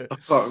 I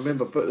can't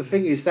remember. But the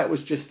thing is, that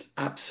was just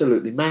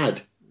absolutely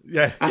mad.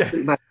 Yeah.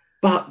 Absolutely mad.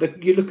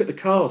 But you look at the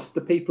cast,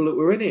 the people that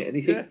were in it, and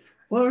you think,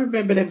 well, I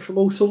remember them from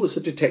all sorts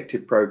of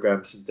detective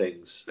programs and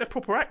things. They're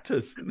proper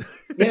actors.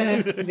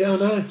 Yeah, I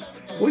know.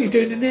 What are you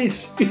doing in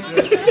this?